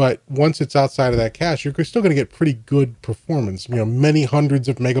cache, but once it's outside of that cache, you're still going to get pretty good performance. Many hundreds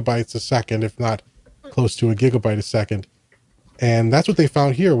of megabytes a second, if not close to a gigabyte a second. And that's what they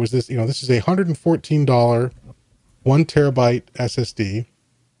found here was this. This is a $114 1 terabyte SSD,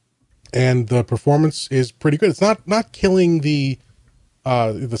 and the performance is pretty good. It's not killing the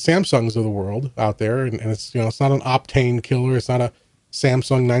Samsungs of the world out there, and it's it's not an Optane killer. It's not a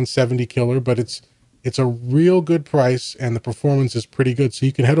Samsung 970 killer, but it's a real good price, and the performance is pretty good. So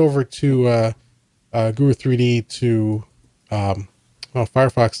you can head over to Guru 3D to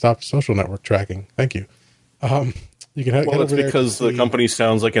Firefox stopped social network tracking. Thank you. You can head over that's there because the company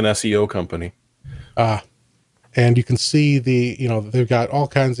sounds like an SEO company. And you can see they've got all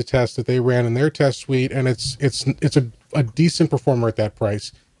kinds of tests that they ran in their test suite, and it's a decent performer at that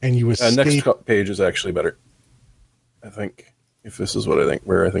price. And you escape. Next page is actually better, I think. If this is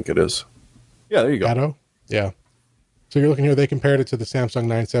where I think it is. Yeah, there you go. Atto? Yeah. So you're looking here. They compared it to the Samsung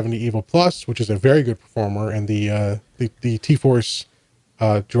 970 EVO Plus, which is a very good performer, and the T-Force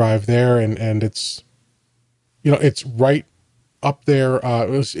drive there, and it's it's right up there.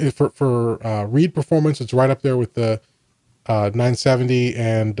 For read performance, it's right up there with the 970,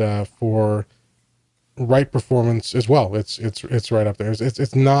 and for write performance as well, it's right up there.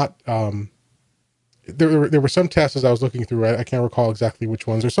 It's not. There were some tests as I was looking through. I can't recall exactly which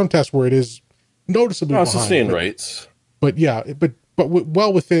ones. There's some tests where it is noticeably behind, sustained rates. But yeah, but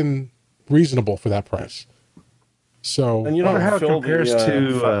well within reasonable for that price. So And you know how it compares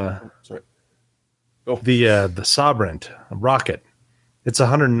to the Sovereign Rocket. It's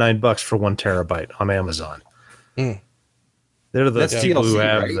 $109 for 1 terabyte on Amazon. Mm. They're the people who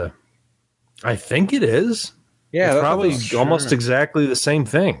have right? the. I think it is. Yeah, it's probably sure. almost exactly the same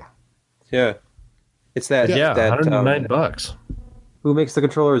thing. Yeah, it's that. Yeah, that, $109. Who makes the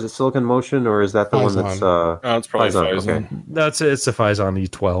controller? Is it Silicon Motion or is that the one that's? It's probably Phison. Phison. Okay. It's a Phison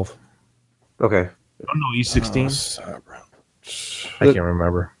E12. Okay. Oh no, E16. I can't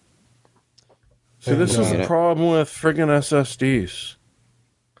remember. See, this is the problem with friggin' SSDs.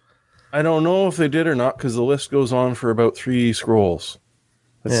 I don't know if they did or not because the list goes on for about 3 scrolls.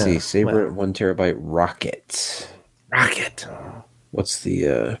 Let's see. Saber 1 terabyte rocket. Rocket. What's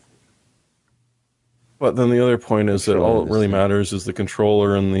the... But then the other point is that all that really thing. matters is the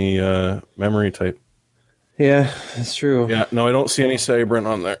controller and the memory type. Yeah, that's true. Yeah, no, I don't see any Cyberant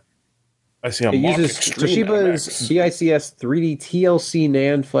on there. I see a It Mach uses Extreme Toshiba's MX. BICS 3D TLC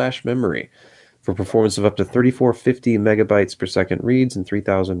NAND flash memory for performance of up to 3450 megabytes per second reads and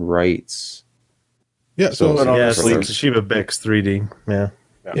 3000 writes. Yeah, so But Yeah, it's honestly- the Toshiba Bix 3D. Yeah.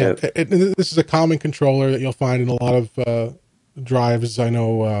 yeah, this is a common controller that you'll find in a lot of drives. I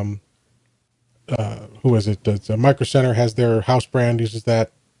know, who is it? Micro Center has their house brand, uses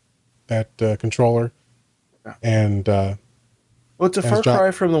that controller. And Well, it's a far John-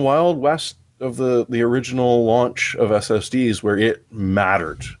 cry from the Wild West of the original launch of SSDs where it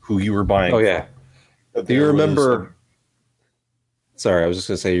mattered who you were buying. Oh, yeah. from. Do you remember... Sorry, I was just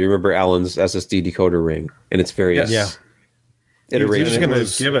going to say, you remember Alan's SSD decoder ring and its various Yes. You're iterations? just going to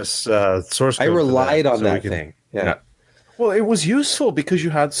was- give us source code I for relied on so we that can- thing. Yeah. Yeah. Well, it was useful because you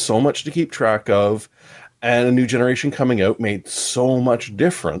had so much to keep track of, and a new generation coming out made so much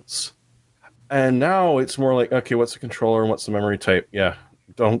difference. And now it's more like, okay, what's the controller and what's the memory type? Yeah,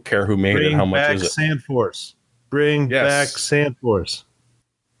 don't care who made it, Bring how much back is it. SandForce. Bring Yes. back SandForce.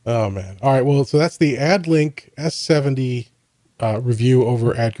 oh man, all right. Well, so that's the AdLink S70 review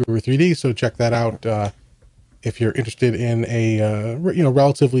over at Guru 3D. So check that out if you're interested in a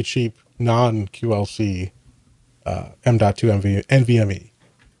relatively cheap non QLC M.2 NVMe.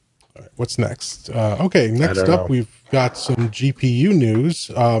 All right, what's next? Okay, next don't up know. we've got some GPU news.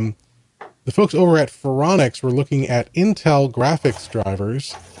 The folks over at Phoronix were looking at Intel graphics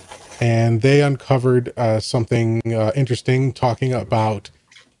drivers, and they uncovered something interesting, talking about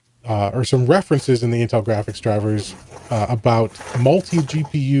or some references in the Intel graphics drivers about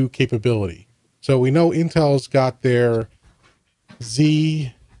multi-GPU capability. So we know Intel's got their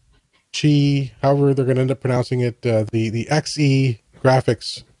Z, Qi, however they're going to end up pronouncing it, the XE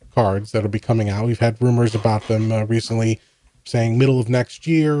graphics cards that'll be coming out. We've had rumors about them recently saying middle of next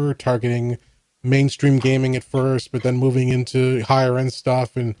year, targeting mainstream gaming at first, but then moving into higher end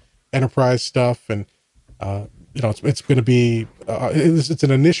stuff and enterprise stuff. And, it's going to be, it's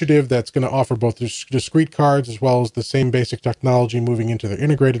an initiative that's going to offer both discrete cards as well as the same basic technology moving into their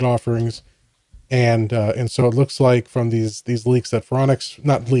integrated offerings. And so it looks like from these leaks that Phoronix,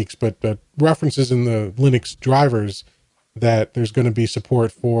 not leaks, but references in the Linux drivers, that there's going to be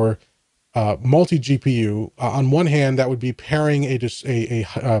support for multi-GPU. On one hand, that would be pairing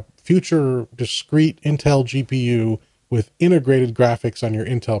a future discrete Intel GPU with integrated graphics on your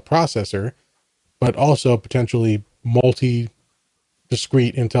Intel processor, but also potentially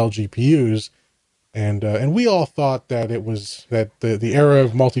multi-discrete Intel GPUs. And we all thought that it was that the era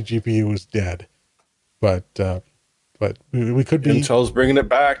of multi-GPU was dead. But we could be Intel's bringing it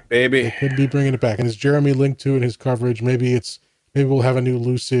back, baby. could be bringing it back. And as Jeremy linked to in his coverage, maybe we'll have a new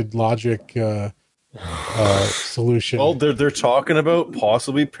Lucid Logic solution. Well, they're talking about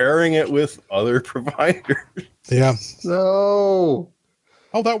possibly pairing it with other providers. Yeah. No.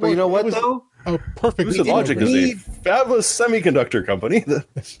 Oh, that But you know what, was though? a perfect. Lucid Logic is a need- fabulous semiconductor company.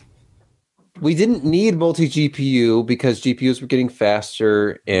 We didn't need multi-GPU because GPUs were getting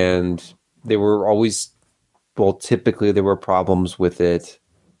faster and they were always, well, typically there were problems with it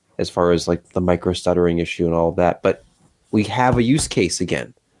as far as like the micro stuttering issue and all of that. But we have a use case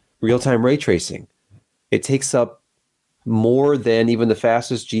again, real-time ray tracing. It takes up more than even the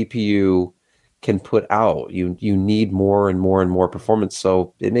fastest GPU can put out. You need more and more and more performance.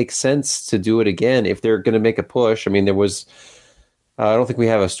 So it makes sense to do it again if they're going to make a push. I mean, there was, I don't think we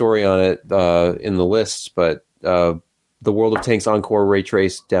have a story on it in the list, but the World of Tanks Encore Ray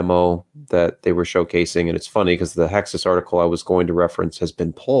Trace demo that they were showcasing. And it's funny because the Hexus article I was going to reference has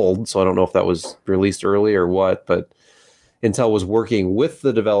been pulled. So I don't know if that was released early or what, but Intel was working with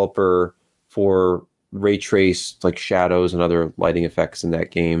the developer for ray trace like shadows and other lighting effects in that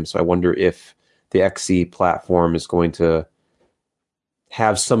game. So I wonder if the XE platform is going to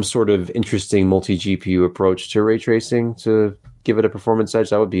have some sort of interesting multi-GPU approach to ray tracing to give it a performance edge.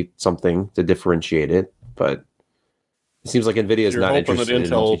 That would be something to differentiate it, but it seems like NVIDIA is You're not hoping that interested in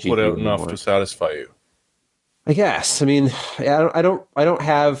Intel will multi-GPU put out enough anymore. to satisfy you. I guess. I mean, I don't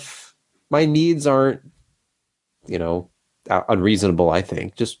have, my needs aren't, unreasonable, I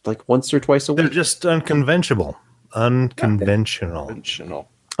think. Just like once or twice a They're week. just unconventional. Unconventional. Conventional.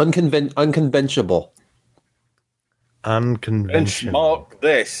 Unconventional. Unconventional. Benchmark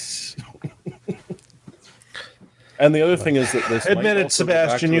this. And the other thing is that this. Admit might it, also go back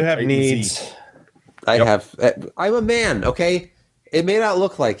Sebastian, to you the have Titan Z. needs. I Yep. have, I'm a man, okay? It may not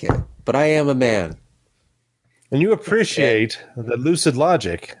look like it, but I am a man. And you appreciate that Lucid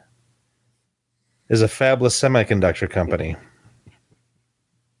Logic is a fabless semiconductor company.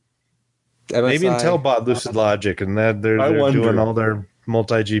 Maybe MSI. Intel bought Lucid Logic, and that they're wonder. doing all their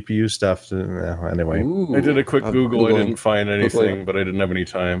multi-GPU stuff. Anyway, Ooh, I did a quick I'm Google. I Googling. didn't find anything, but I didn't have any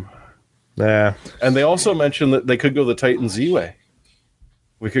time. yeah. And they also mentioned that they could go the Titan Z way.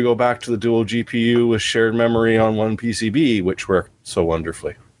 We could go back to the dual GPU with shared memory on one PCB, which worked so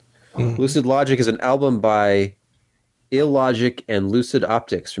wonderfully. Lucid Logic is an album by Illogic and Lucid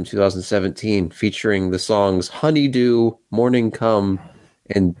Optics from 2017, featuring the songs Honeydew, Morning Come,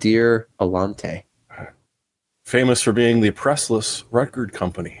 and Dear Alante. Famous for being the pressless record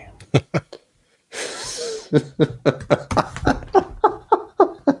company.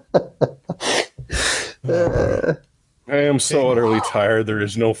 I am so utterly tired. There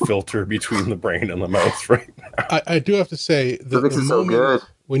is no filter between the brain and the mouth right now. I do have to say that the moment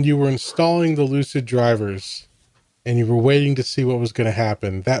when you were installing the Lucid drivers and you were waiting to see what was going to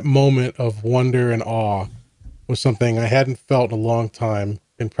happen, that moment of wonder and awe was something I hadn't felt in a long time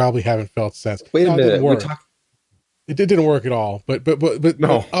and probably haven't felt since. Wait a Now, it minute. didn't work. It didn't work at all. But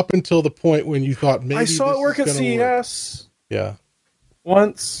No. up until the point when you thought maybe I saw this it work is at gonna work. CES Yeah.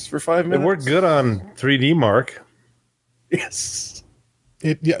 once for 5 It minutes. worked good on 3D Mark. Yes.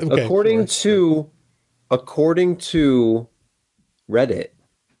 Okay, According sure. to Reddit,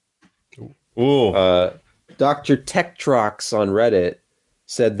 Ooh. Dr. Tektrox on Reddit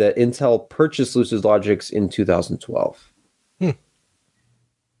said that Intel purchased Lucid Logics in 2012.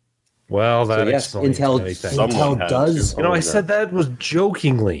 Well, that So yes, explains Intel anything. Someone had does. to. You know, I own said that was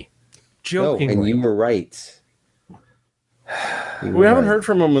jokingly. No, Jokingly. and you were right. You We were haven't right. heard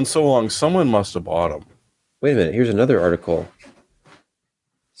from them in so long. Someone must have bought them. Wait a minute. Here's another article.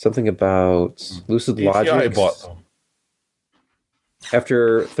 Something about Lucid ATI Logic. bought them.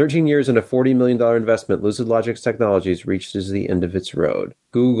 After 13 years and a $40 million investment, Lucid Logic's Technologies reaches the end of its road.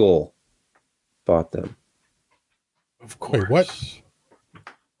 Google bought them. Of course. Wait, what?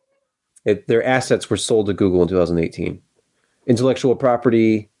 Their assets were sold to Google in 2018. Intellectual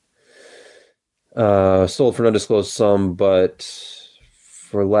property sold for an undisclosed sum, but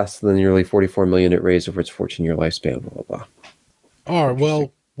for less than nearly $44 million it raised over its 14-year lifespan. Blah blah blah. All right.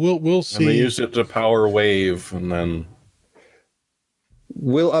 Well, we'll And they see. used it to power Wave, and then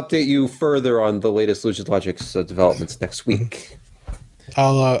We'll update you further on the latest Lucid Logic's developments next week.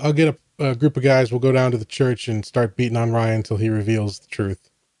 I'll get a group of guys. We'll go down to the church and start beating on Ryan until he reveals the truth.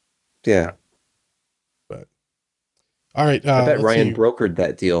 Yeah, All right. I bet let's Ryan see. brokered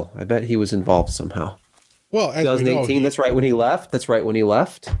that deal. I bet he was involved somehow. Well, as we know, 2018. That's right when he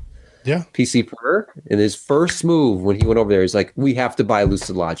left. yeah. PC Per, in his first move when he went over there, he's like, "We have to buy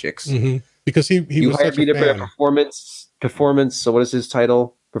Lucid Logics. Mm-hmm. Because he You was hired such me a to be a fan. performance. So what is his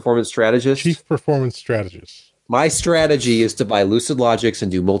title? Performance strategist. Chief performance strategist. My strategy is to buy Lucid Logics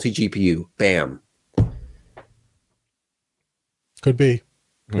and do multi GPU. Bam. Could be.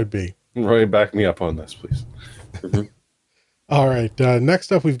 Roy, back me up on this, please. All right.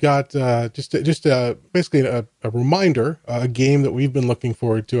 Next up, we've got just basically a reminder, a game that we've been looking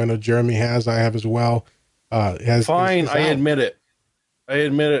forward to. I know Jeremy has. I have as well. Fine, is I out. admit it.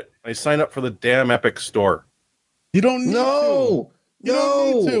 I signed up for the damn Epic Store. You don't need to. You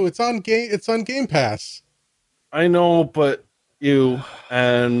don't need to. No. It's on Game Pass. I know, but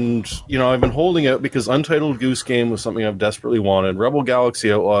I've been holding out because Untitled Goose Game was something I've desperately wanted. Rebel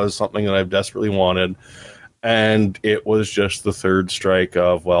Galaxy Outlaw is something that I've desperately wanted. And it was just the third strike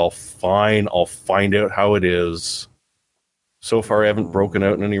of, well, fine, I'll find out how it is. So far, I haven't broken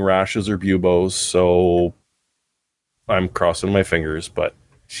out in any rashes or buboes, so I'm crossing my fingers. But,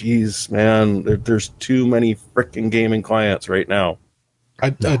 geez, man, there's too many freaking gaming clients right now. I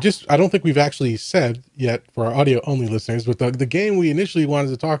don't think we've actually said yet for our audio only listeners, but the game we initially wanted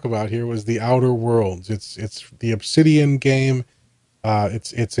to talk about here was The Outer Worlds. It's the Obsidian game.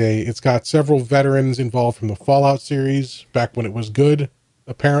 It's got several veterans involved from the Fallout series back when it was good,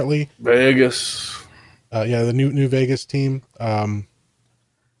 apparently. Vegas. The New Vegas team. And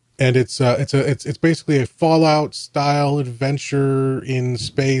it's basically a Fallout style adventure in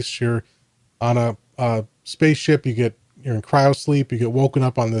space. You're on a spaceship. You're in cryosleep. You get woken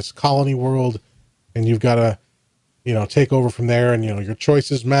up on this colony world, and you've got to, take over from there. And your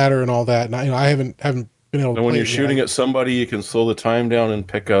choices matter and all that. And I haven't been able to. And when play you're it yet. shooting at somebody, you can slow the time down and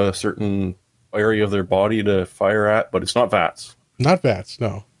pick a certain area of their body to fire at, but it's not VATS. Not VATS,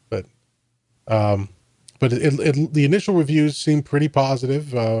 no. But the initial reviews seem pretty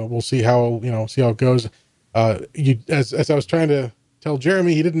positive. We'll see how it goes. As I was trying to tell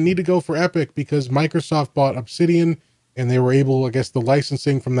Jeremy, he didn't need to go for Epic because Microsoft bought Obsidian, and they were able, I guess, the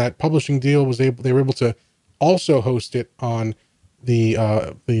licensing from that publishing deal they were able to also host it on the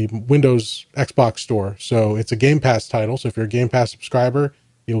Windows Xbox store. So it's a Game Pass title. So if you're a Game Pass subscriber,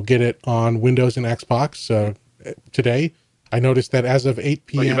 you'll get it on Windows and Xbox today. I noticed that as of 8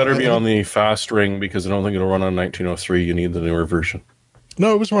 p.m. But you better be on the fast ring because I don't think it'll run on 1903. You need the newer version.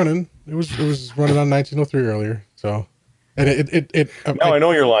 No, it was running. It was running on 1903 earlier. So, and I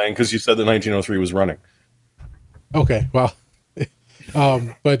know you're lying because you said that 1903 was running. Okay, well,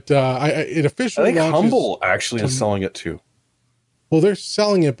 but it officially. I think launches Humble actually is selling it too. Well, they're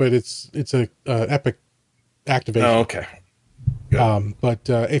selling it, but it's a Epic activation. Oh, okay. But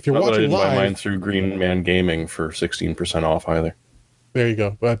if you're watching live, buy mine live, through Green Man Gaming for 16% off either. there you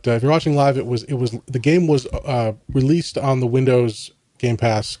go. But if you're watching live, the game was released on the Windows Game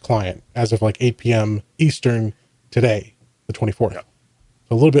Pass client as of like 8 p.m. Eastern today, the 24th. Yeah.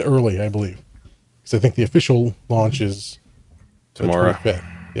 So a little bit early, I believe, because I think the official launch is tomorrow. The 25th.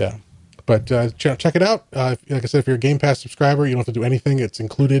 Yeah. But check it out. Like I said, if you're a Game Pass subscriber, you don't have to do anything. It's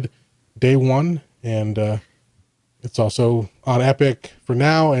included day one, and it's also on Epic for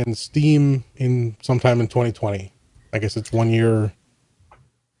now and Steam in sometime in 2020. I guess it's 1 year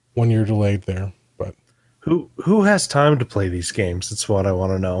delayed there. But who has time to play these games? That's what I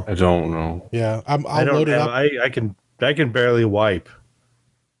want to know. I don't know. Yeah, I'll load it up. I can barely wipe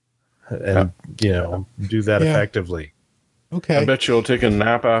and do that effectively. Okay. I bet you'll take a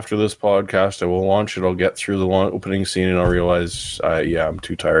nap after this podcast. I will launch it. I'll get through the opening scene and I'll realize, I'm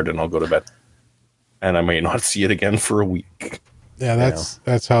too tired and I'll go to bed. And I may not see it again for a week. Yeah,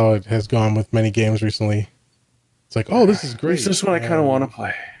 that's how it has gone with many games recently. It's like, oh, this is great. This is what I kind of want to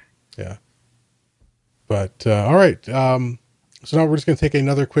play. Yeah. But, all right. So now we're just going to take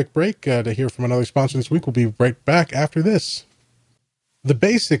another quick break to hear from another sponsor this week. We'll be right back after this. The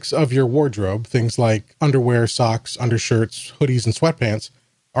basics of your wardrobe, things like underwear, socks, undershirts, hoodies, and sweatpants,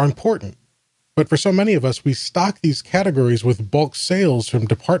 are important. But for so many of us, we stock these categories with bulk sales from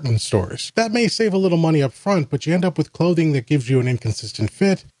department stores. That may save a little money up front, but you end up with clothing that gives you an inconsistent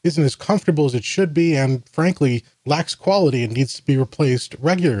fit, isn't as comfortable as it should be, and frankly, lacks quality and needs to be replaced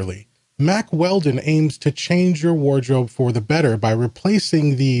regularly. Mack Weldon aims to change your wardrobe for the better by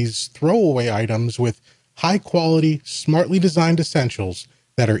replacing these throwaway items with high-quality, smartly designed essentials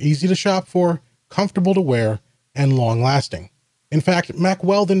that are easy to shop for, comfortable to wear, and long-lasting. In fact, Mack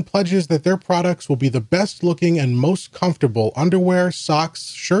Weldon pledges that their products will be the best-looking and most comfortable underwear,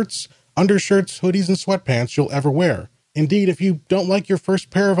 socks, shirts, undershirts, hoodies, and sweatpants you'll ever wear. Indeed, if you don't like your first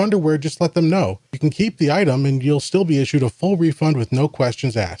pair of underwear, just let them know. You can keep the item and you'll still be issued a full refund with no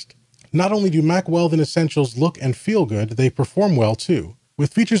questions asked. Not only do Mack Weldon essentials look and feel good, they perform well too.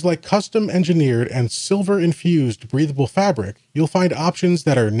 With features like custom-engineered and silver-infused breathable fabric, you'll find options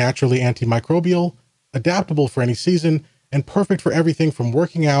that are naturally antimicrobial, adaptable for any season, and perfect for everything from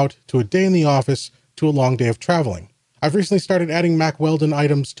working out to a day in the office to a long day of traveling. I've recently started adding Mack Weldon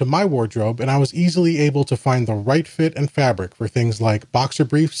items to my wardrobe, and I was easily able to find the right fit and fabric for things like boxer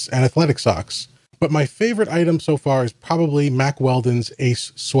briefs and athletic socks. But my favorite item so far is probably Mack Weldon's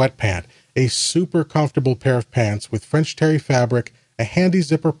Ace Sweatpant, a super comfortable pair of pants with French terry fabric, a handy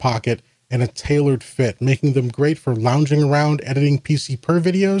zipper pocket, and a tailored fit, making them great for lounging around, editing PC Per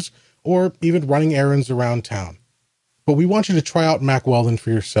videos, or even running errands around town. But we want you to try out Mack Weldon for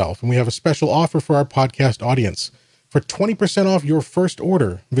yourself, and we have a special offer for our podcast audience. For 20% off your first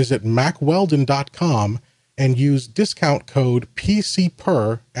order, visit MackWeldon.com and use discount code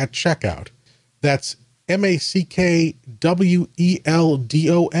PCPER at checkout. That's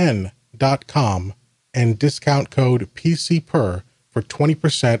MackWeldon.com and discount code PCPER for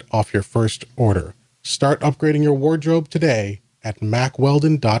 20% off your first order. Start upgrading your wardrobe today at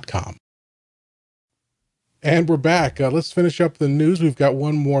MackWeldon.com. And we're back. Let's finish up the news. We've got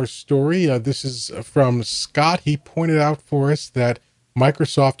one more story. This is from Scott. He pointed out for us that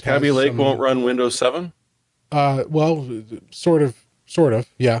Microsoft has Kaby Lake won't run Windows 7? Well, sort of,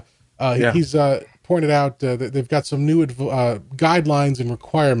 yeah. He's pointed out that they've got some new guidelines and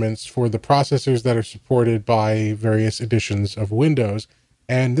requirements for the processors that are supported by various editions of Windows.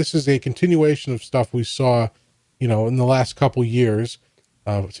 And this is a continuation of stuff we saw, in the last couple years.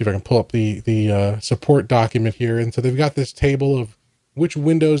 Let's see if I can pull up the support document here. And so they've got this table of which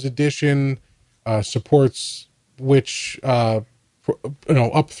Windows edition supports which, up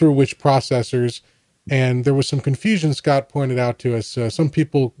through which processors. And there was some confusion, Scott pointed out to us. Some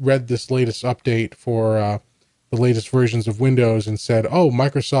people read this latest update for the latest versions of Windows and said, oh,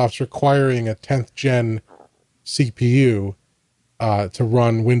 Microsoft's requiring a 10th gen CPU to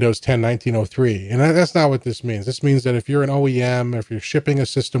run Windows 10 1903. And that's not what this means. This means that if you're an OEM, if you're shipping a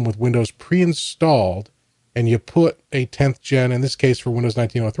system with Windows pre-installed, and you put a 10th gen, in this case for Windows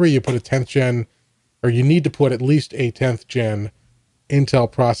 1903, you put a 10th gen, or you need to put at least a 10th gen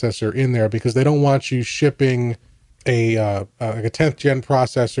Intel processor in there, because they don't want you shipping like a 10th gen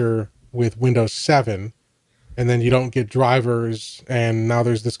processor with Windows 7, and then you don't get drivers, and now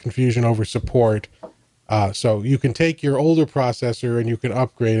there's this confusion over support. So you can take your older processor and you can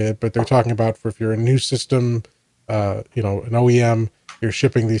upgrade it, but they're talking about for if you're a new system, an OEM, you're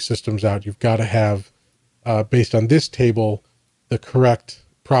shipping these systems out, you've got to have, based on this table, the correct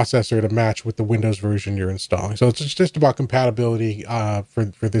processor to match with the Windows version you're installing. So it's just about compatibility for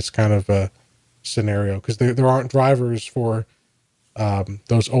this kind of scenario, because there aren't drivers for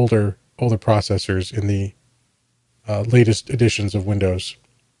those older processors in the latest editions of Windows.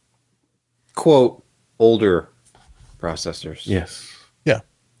 Quote, older processors. Yes. Yeah.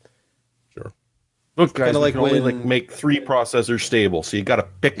 Sure. Look, guys, Kinda we like can only when- make 3 processors stable, so you got to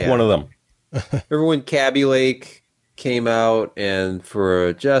pick Yeah. one of them. Remember when Kaby Lake came out, and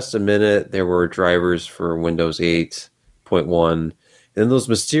for just a minute there were drivers for Windows 8.1, and then those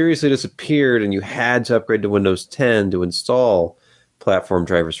mysteriously disappeared, and you had to upgrade to Windows 10 to install platform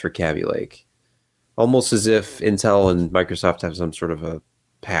drivers for Kaby Lake. Almost as if Intel and Microsoft have some sort of a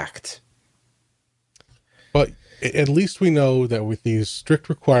pact. But at least we know that with these strict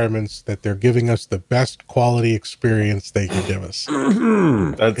requirements that they're giving us the best quality experience they can give us,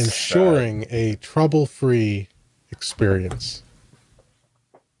 That's ensuring a trouble-free experience.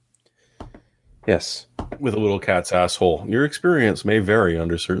 Yes. with a little cat's asshole. Your experience may vary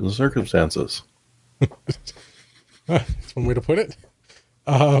under certain circumstances. That's one way to put it.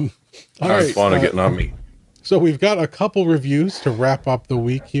 All right. Fun of getting on me. So we've got a couple reviews to wrap up the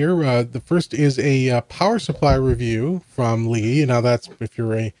week here. The first is a power supply review from Lee. Now, that's, if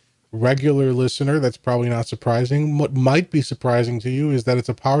you're a regular listener, that's probably not surprising. What might be surprising to you is that it's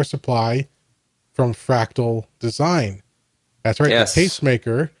a power supply from Fractal Design. That's right. Yes. The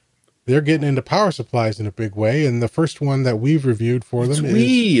Tastemaker. They're getting into power supplies in a big way. And the first one that we've reviewed for them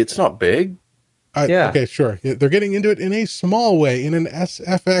is... It's not big. Yeah. Okay, sure. They're getting into it in a small way, in an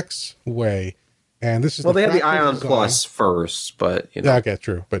SFX way. And this is Well, they had the Fractal Ion Design. Plus first, but you know. Yeah, okay,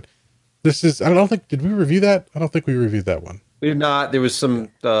 true. But this is, I don't think, did we review that? I don't think we reviewed that one. We did not. There was some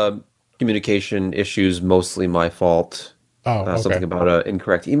communication issues, mostly my fault. Oh, okay. Something about an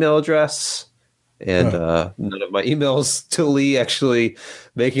incorrect email address. And none of my emails to Lee actually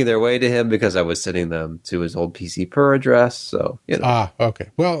making their way to him because I was sending them to his old PC per address. So, you know. Okay.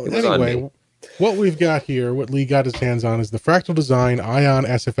 Well, It was on anyway, me. what we've got here, what Lee got his hands on, is the Fractal Design Ion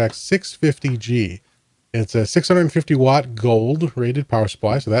SFX 650G. It's a 650 watt gold rated power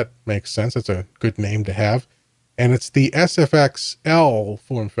supply, so that makes sense. That's a good name to have. And it's the SFX-L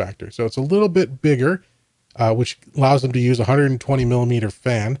form factor. So it's a little bit bigger, which allows them to use a 120 millimeter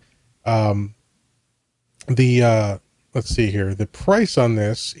fan. Let's see here. The price on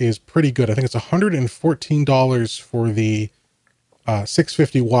this is pretty good. I think it's $114 for the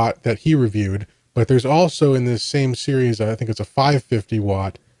 650 watt that he reviewed, but there's also in this same series, I think it's a 550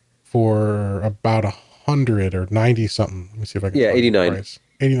 watt for about 100 or 90 something. Let me see if I can. Yeah, find the 89. price.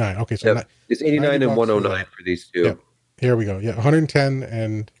 89. Okay, so Yep. It's 89 $90 and for 109 that. for these two. Yep. Here we go. Yeah, 110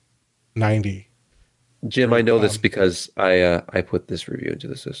 and 90. Jim, I know this because I put this review into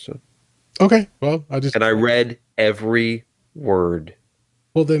the system. Okay, well, And I read every word.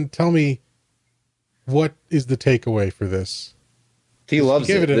 well, then tell me, what is the takeaway for this? He loves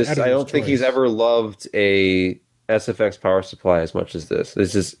gave it. it an This, I editor's don't think he's choice. ever loved a SFX power supply as much as this.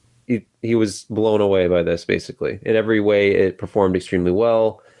 This is he was blown away by this, basically. In every way, it performed extremely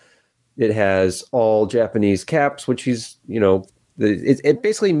well. It has all Japanese caps, which he's, it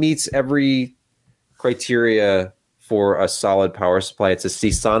basically meets every criteria for a solid power supply. It's a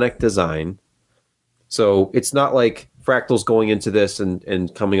Seasonic design. So it's not like Fractal's going into this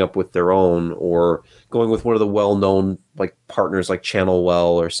and coming up with their own, or going with one of the well-known like partners like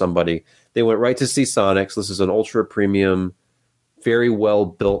Channelwell or somebody. They went right to Seasonic. So this is an ultra premium, very well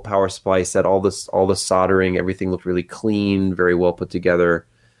built power supply set. All the soldering, everything looked really clean, very well put together,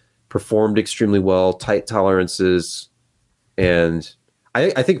 performed extremely well, tight tolerances, and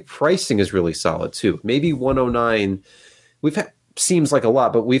I think pricing is really solid too. Maybe 109. We've had, seems like a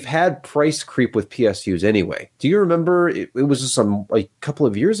lot, but we've had price creep with PSUs anyway. Do you remember? It was just a couple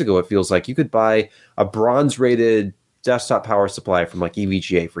of years ago. It feels like you could buy a bronze rated desktop power supply from like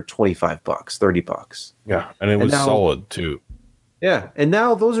EVGA for $25, $30. Yeah, and it was now- solid too. Yeah, and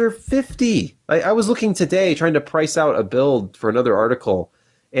now those are $50. I was looking today trying to price out a build for another article,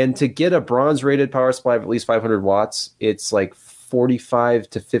 and to get a bronze rated power supply of at least 500 watts, it's like $45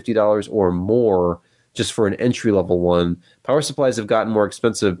 to $50 or more just for an entry level one. Power supplies have gotten more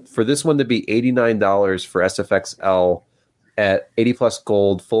expensive. For this one to be $89 for SFXL at 80 plus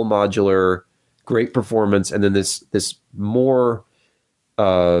gold, full modular, great performance, and then this more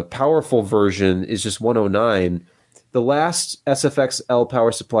powerful version is just 109. The last SFXL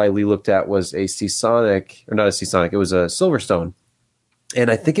power supply we looked at was a Seasonic, or not a Seasonic, it was a Silverstone. And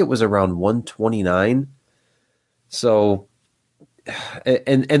I think it was around 129. So,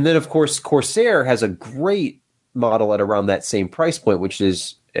 and then of course, Corsair has a great model at around that same price point, which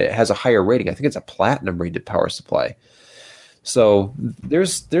is, it has a higher rating. I think it's a platinum rated power supply. So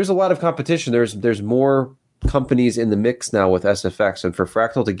there's a lot of competition. There's more companies in the mix now with SFX, and for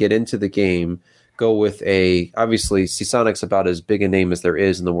Fractal to get into the game, go with obviously Seasonic's about as big a name as there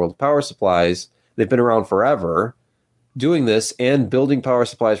is in the world of power supplies. They've been around forever doing this and building power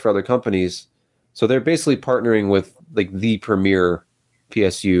supplies for other companies. So they're basically partnering with like the premier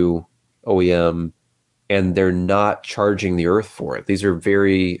PSU OEM, and they're not charging the earth for it. These are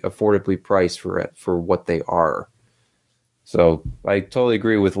very affordably priced for what they are. So I totally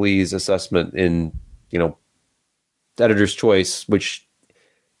agree with Lee's assessment in, editor's choice, which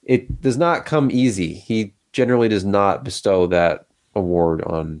it does not come easy. He generally does not bestow that award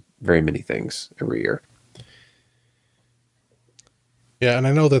on very many things every year. Yeah, and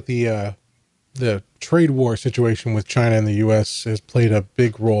I know that the trade war situation with China and the U.S. has played a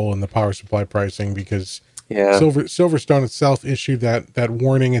big role in the power supply pricing, because Silverstone itself issued that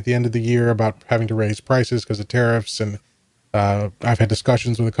warning at the end of the year about having to raise prices because of tariffs. And I've had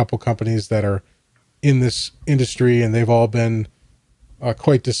discussions with a couple companies that are in this industry, and they've all been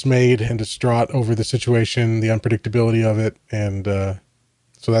quite dismayed and distraught over the situation, the unpredictability of it. And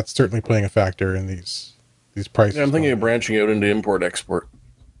so that's certainly playing a factor in these prices. Yeah, I'm thinking of branching out into import-export.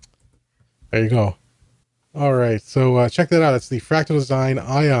 There you go. All right, so check that out. It's the Fractal Design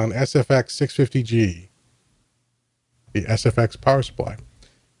Ion SFX 650G, the SFX power supply.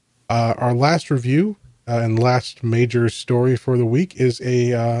 Our last review and last major story for the week is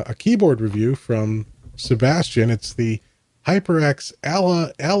a keyboard review from Sebastian. It's the HyperX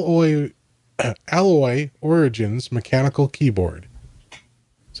Alloy Origins mechanical keyboard.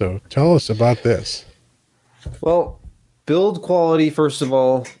 So tell us about this. Well, build quality, first of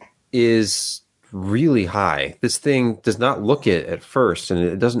all, is really high. This thing does not look it at first, and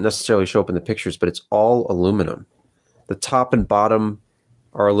it doesn't necessarily show up in the pictures, but it's all aluminum. The top and bottom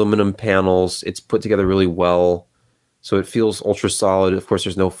are aluminum panels. It's put together really well, so it feels ultra solid. Of course,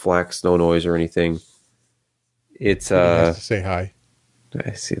 there's no flex, no noise or anything. It's has to say hi.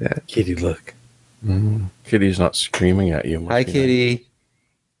 I see that. Kitty, look. Kitty's not screaming at you. Hi, Kitty.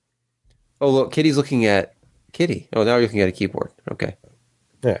 Oh, look, Kitty's looking at Kitty. Oh, now you're looking at a keyboard. Okay.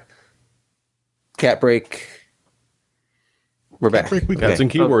 Yeah. Cat break. We're back. Cats and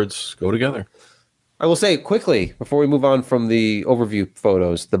keyboards go together. I will say quickly, before we move on from the overview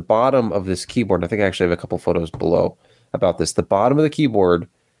photos, the bottom of this keyboard, I think I actually have a couple photos below about this. The bottom of the keyboard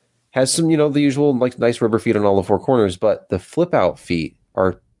has some, the usual like nice rubber feet on all the four corners, but the flip out feet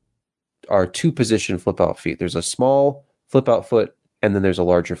are two position flip out feet. There's a small flip out foot, and then there's a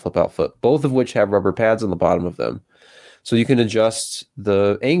larger flip out foot, both of which have rubber pads on the bottom of them. So you can adjust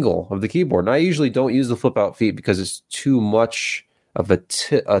the angle of the keyboard. And I usually don't use the flip out feet because it's too much of a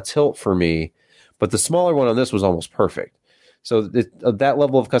tilt for me. But the smaller one on this was almost perfect. So that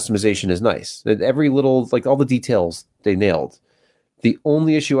level of customization is nice. Every little, like all the details, they nailed. The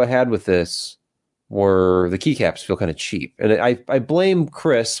only issue I had with this were the keycaps feel kind of cheap. And I blame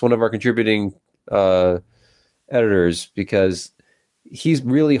Chris, one of our contributing editors, because he's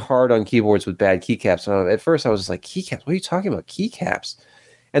really hard on keyboards with bad keycaps. And at first I was just like, keycaps? What are you talking about? Keycaps?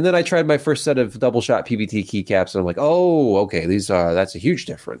 And then I tried my first set of double shot PBT keycaps, and I'm like, oh, okay, that's a huge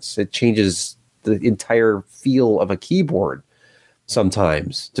difference. It changes the entire feel of a keyboard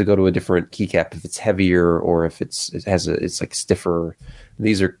sometimes to go to a different keycap if it's heavier or if it's like stiffer.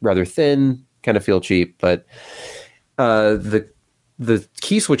 These are rather thin, kind of feel cheap, but the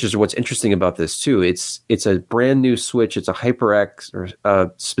key switches are what's interesting about this too. It's a brand new switch. It's a HyperX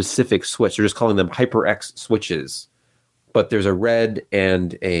or specific switch. They're just calling them HyperX switches. But there's a red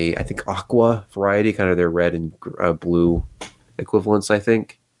and I think aqua variety, kind of their red and blue equivalents, I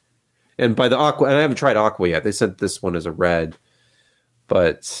think. And by the aqua, and I haven't tried aqua yet. They said this one is a red,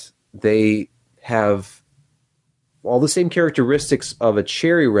 but they have all the same characteristics of a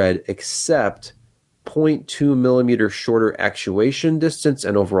cherry red, except 0.2 millimeter shorter actuation distance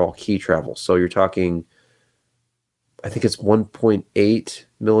and overall key travel. So you're talking, I think it's 1.8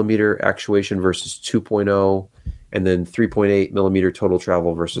 millimeter actuation versus 2.0, and then 3.8 millimeter total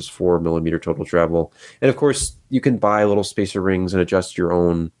travel versus 4 millimeter total travel. And of course, you can buy little spacer rings and adjust your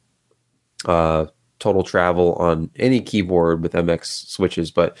own total travel on any keyboard with MX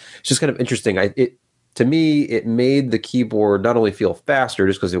switches, but it's just kind of interesting. To me, it made the keyboard not only feel faster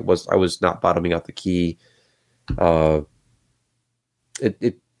just because I was not bottoming out the key. I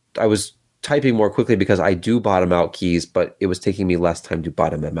was typing more quickly because I do bottom out keys, but it was taking me less time to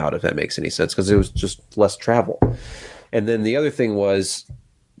bottom them out, if that makes any sense, because it was just less travel. And then the other thing was,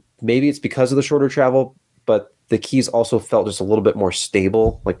 maybe it's because of the shorter travel, but the keys also felt just a little bit more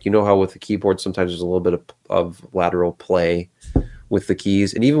stable. Like, you know how with the keyboard, sometimes there's a little bit of lateral play with the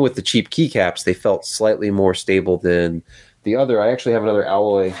keys. And even with the cheap keycaps, they felt slightly more stable than the other. I actually have another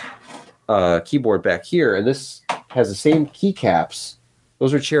Alloy keyboard back here, and this has the same keycaps.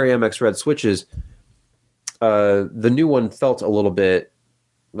 Those are Cherry MX Red switches. The new one felt a little bit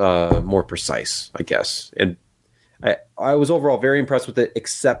more precise, I guess. And I was overall very impressed with it,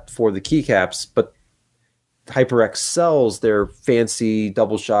 except for the keycaps. But HyperX sells their fancy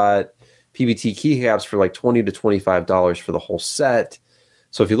double shot PBT keycaps for like $20 to $25 for the whole set.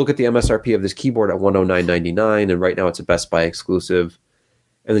 So if you look at the MSRP of this keyboard at $109.99, and right now it's a Best Buy exclusive,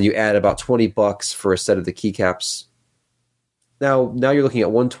 and then you add about $20 for a set of the keycaps. Now you're looking at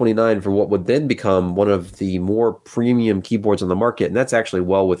 $129 for what would then become one of the more premium keyboards on the market, and that's actually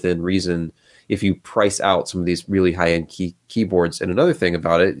well within reason if you price out some of these really high-end keyboards. And another thing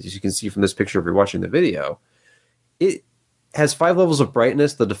about it, as you can see from this picture if you're watching the video, it has 5 levels of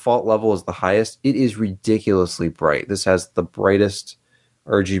brightness. The default level is the highest. It is ridiculously bright. This has the brightest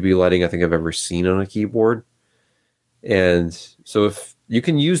RGB lighting I think I've ever seen on a keyboard. And so if you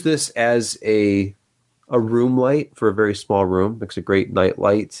can use this as a room light for a very small room, makes a great night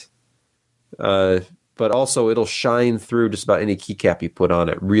light. But also it'll shine through just about any keycap you put on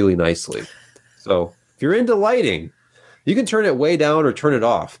it really nicely. So if you're into lighting, you can turn it way down or turn it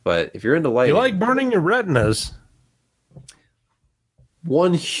off. But if you're into lighting, You like burning your retinas.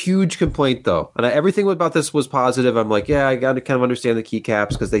 one huge complaint though, and everything about this was positive. I'm like, yeah, I got to kind of understand the keycaps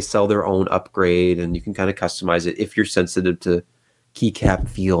because they sell their own upgrade and you can kind of customize it if you're sensitive to keycap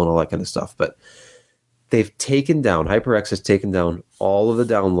feel and all that kind of stuff. But HyperX has taken down all of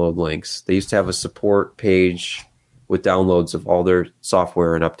the download links. They used to have a support page with downloads of all their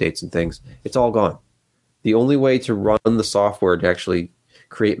software and updates and things. It's all gone. The only way to run the software to actually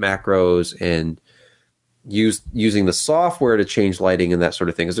create macros and using the software to change lighting and that sort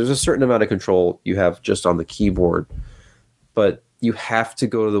of thing is there's a certain amount of control you have just on the keyboard, but you have to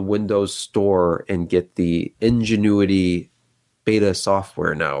go to the Windows Store and get the Ingenuity beta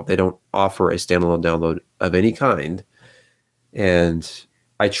software now. They don't offer a standalone download of any kind. And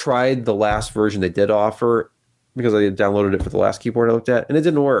I tried the last version they did offer because I downloaded it for the last keyboard I looked at, and it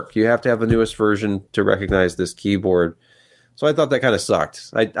didn't work. You have to have the newest version to recognize this keyboard. So I thought that kind of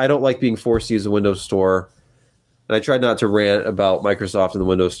sucked. I don't like being forced to use the Windows Store. And I tried not to rant about Microsoft and the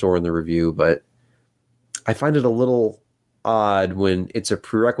Windows Store in the review, but I find it a little odd when it's a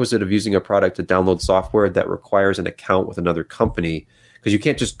prerequisite of using a product to download software that requires an account with another company, because you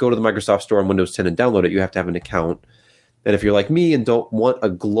can't just go to the Microsoft Store on Windows 10 and download it. You have to have an account. And if you're like me and don't want a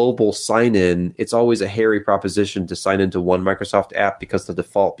global sign-in, it's always a hairy proposition to sign into one Microsoft app because the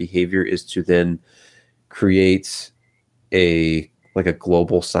default behavior is to then create a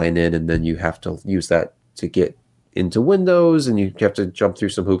global sign-in, and then you have to use that to get into Windows, and you have to jump through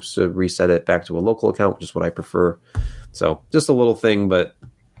some hoops to reset it back to a local account, which is what I prefer. So just a little thing, but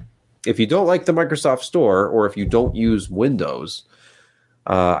if you don't like the Microsoft Store, or if you don't use Windows,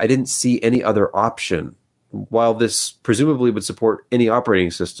 I didn't see any other option. While this presumably would support any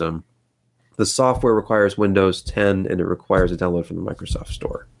operating system, the software requires Windows 10 and it requires a download from the Microsoft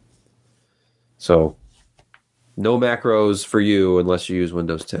Store. So no macros for you unless you use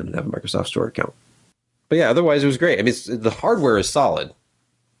Windows 10 and have a Microsoft Store account. But yeah, otherwise it was great. I mean, the hardware is solid,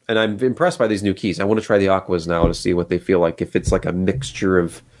 and I'm impressed by these new keys. I want to try the Aquas now to see what they feel like. If it's like a mixture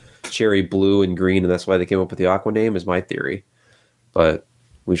of cherry blue and green, and that's why they came up with the Aqua name, is my theory. But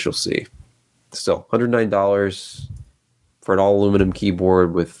we shall see. Still, $109 for an all-aluminum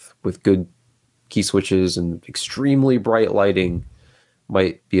keyboard with good key switches and extremely bright lighting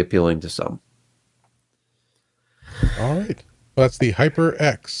might be appealing to some. All right. Well, that's the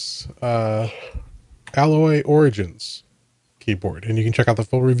HyperX Alloy Origins keyboard. And you can check out the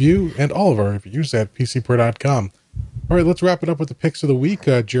full review and all of our reviews at PCPro.com. All right, let's wrap it up with the picks of the week.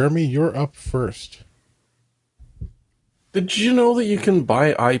 Jeremy, you're up first. Did you know that you can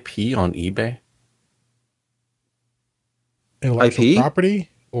buy IP on eBay? Intellectual IP? property?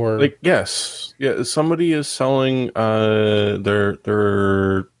 Or Yes. Yeah, somebody is selling their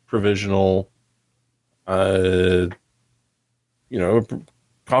provisional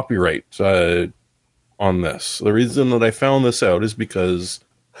copyright on this. The reason that I found this out is because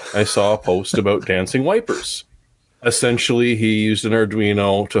I saw a post about dancing wipers. Essentially, he used an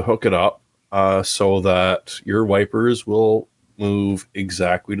Arduino to hook it up so that your wipers will move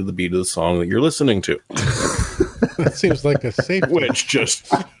exactly to the beat of the song that you're listening to. That seems like a safe. Which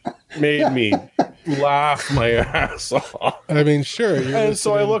just made me laugh my ass off. I mean, sure. And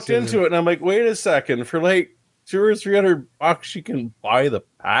so I looked into it, and I'm like, wait a second. For like $200 or $300, you can buy the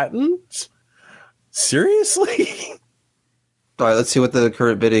patent? Seriously? All right, let's see what the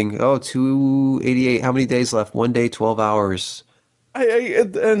current bidding. Oh, 288. How many days left? 1 day, 12 hours.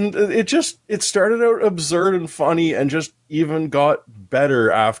 And it started out absurd and funny, and just even got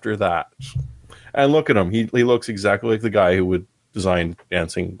better after that. And look at him; he looks exactly like the guy who would design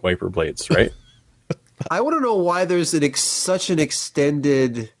dancing wiper blades, right? I want to know why there's such an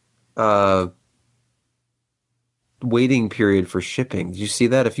extended waiting period for shipping. Did you see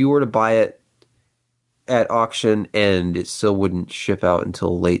that? If you were to buy it at auction end, it still wouldn't ship out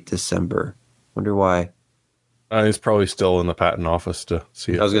until late December. Wonder why. He's probably still in the patent office to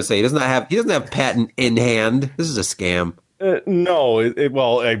see it. I was going to say he doesn't have patent in hand. This is a scam. No,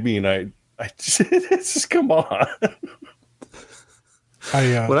 well, I mean, I just come on.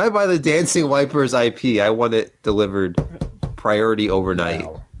 When I buy the Dancing Wipers IP, I want it delivered priority overnight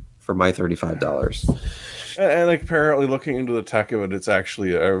for my $35. And like, apparently, looking into the tech of it, it's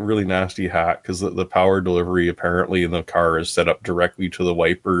actually a really nasty hack because the power delivery apparently in the car is set up directly to the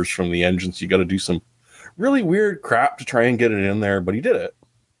wipers from the engine. So you got to do some really weird crap to try and get it in there, but he did it.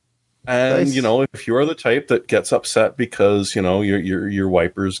 And Nice. you know, if you're the type that gets upset because you know your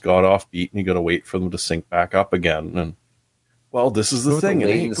wipers got off beat and you got to wait for them to sync back up again, and well, this is the What thing. the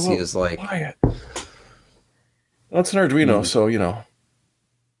It ain't latency is like. quiet. That's an Arduino, so you know.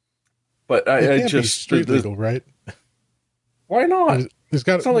 But I just street legal, right? Why not? There's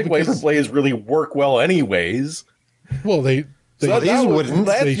got. It's not like wiper blades really work well, anyways. Well, they So these wouldn't.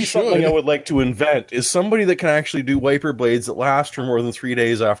 that'd They be something should. I would like to invent. Is somebody that can actually do wiper blades that last for more than 3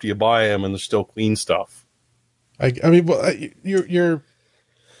 days after you buy them, and they're still clean stuff. I mean, well, you're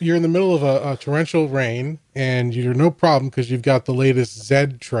in the middle of a torrential rain, and you're no problem because you've got the latest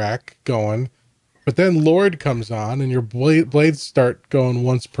Z track going. But then Lord comes on, and your blades start going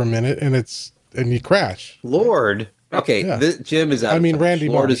once per minute, and you crash. Lord. Okay, Yeah. Jim is out. I of mean, touch. Randy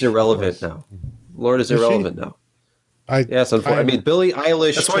Lord Marsh, is irrelevant now. Lord is Is she? irrelevant now. Yes, I unfortunately. I mean, Billie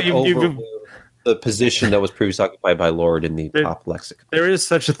Eilish That's why took over the position that was previously occupied by Lord in the top lexicon. There is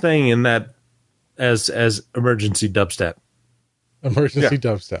such a thing in that as emergency dubstep. emergency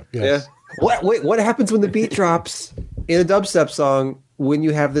dubstep. Yes. Yeah. What happens when the beat drops in a dubstep song when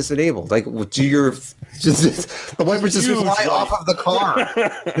you have this enabled? Like, do the wipers just fly off of the car?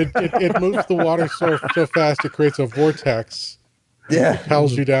 It moves the water so fast it creates a vortex. Yeah.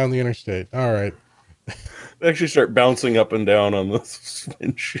 Tells you down the interstate. All right. They actually start bouncing up and down on the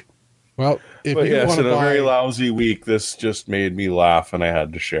windshield. Well, if But you yes, want in to a very buy, lousy week, this just made me laugh, and I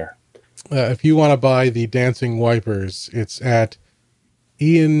had to share. if you want to buy the dancing wipers, it's at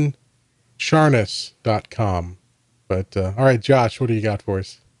iansharness.com. But all right, Josh, what do you got for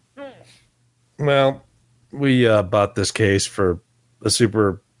us? Well, we bought this case for a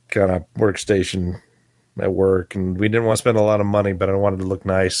super kind of workstation at work, and we didn't want to spend a lot of money, but I wanted to look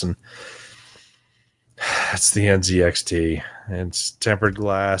nice, and it's the NZXT. It's tempered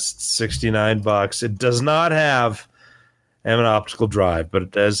glass, it's $69. It does not have an optical drive, but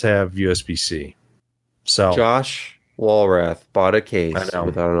it does have USB-C. So Josh Walrath bought a case I know.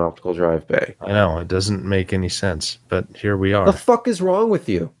 without an optical drive bay. I know it doesn't make any sense, but here we The are. fuck is wrong with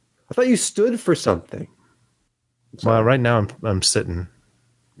you? I thought you stood for something. Well, right now I'm sitting.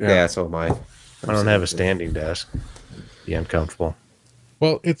 Yeah, so am I. I don't have a standing desk. Be uncomfortable.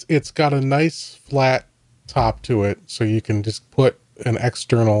 Well, it's got a nice flat top to it, so you can just put an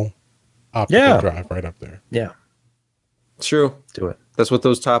external optical drive right up there. Yeah, It's true. do it. That's what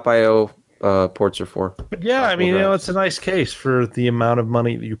those top I/O ports are for. But yeah, I mean, it's a nice case for the amount of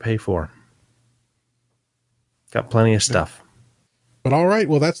money that you pay for. Got plenty of stuff. But all right,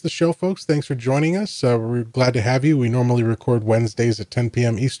 well, that's the show, folks. Thanks for joining us. We're glad to have you. We normally record Wednesdays at 10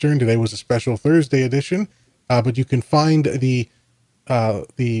 p.m. Eastern. Today was a special Thursday edition, but you can find the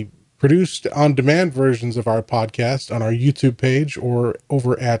produced on-demand versions of our podcast on our YouTube page or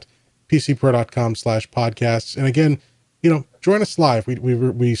over at pcpro.com/podcasts. And again, join us live.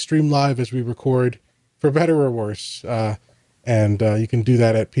 We stream live as we record, for better or worse. And you can do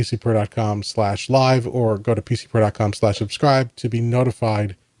that at pcpro.com/live or go to pcpro.com/subscribe to be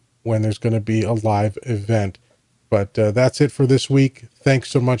notified when there's going to be a live event. But that's it for this week.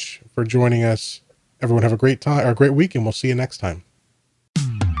 Thanks so much for joining us. Everyone have a great time, or a great week, and we'll see you next time.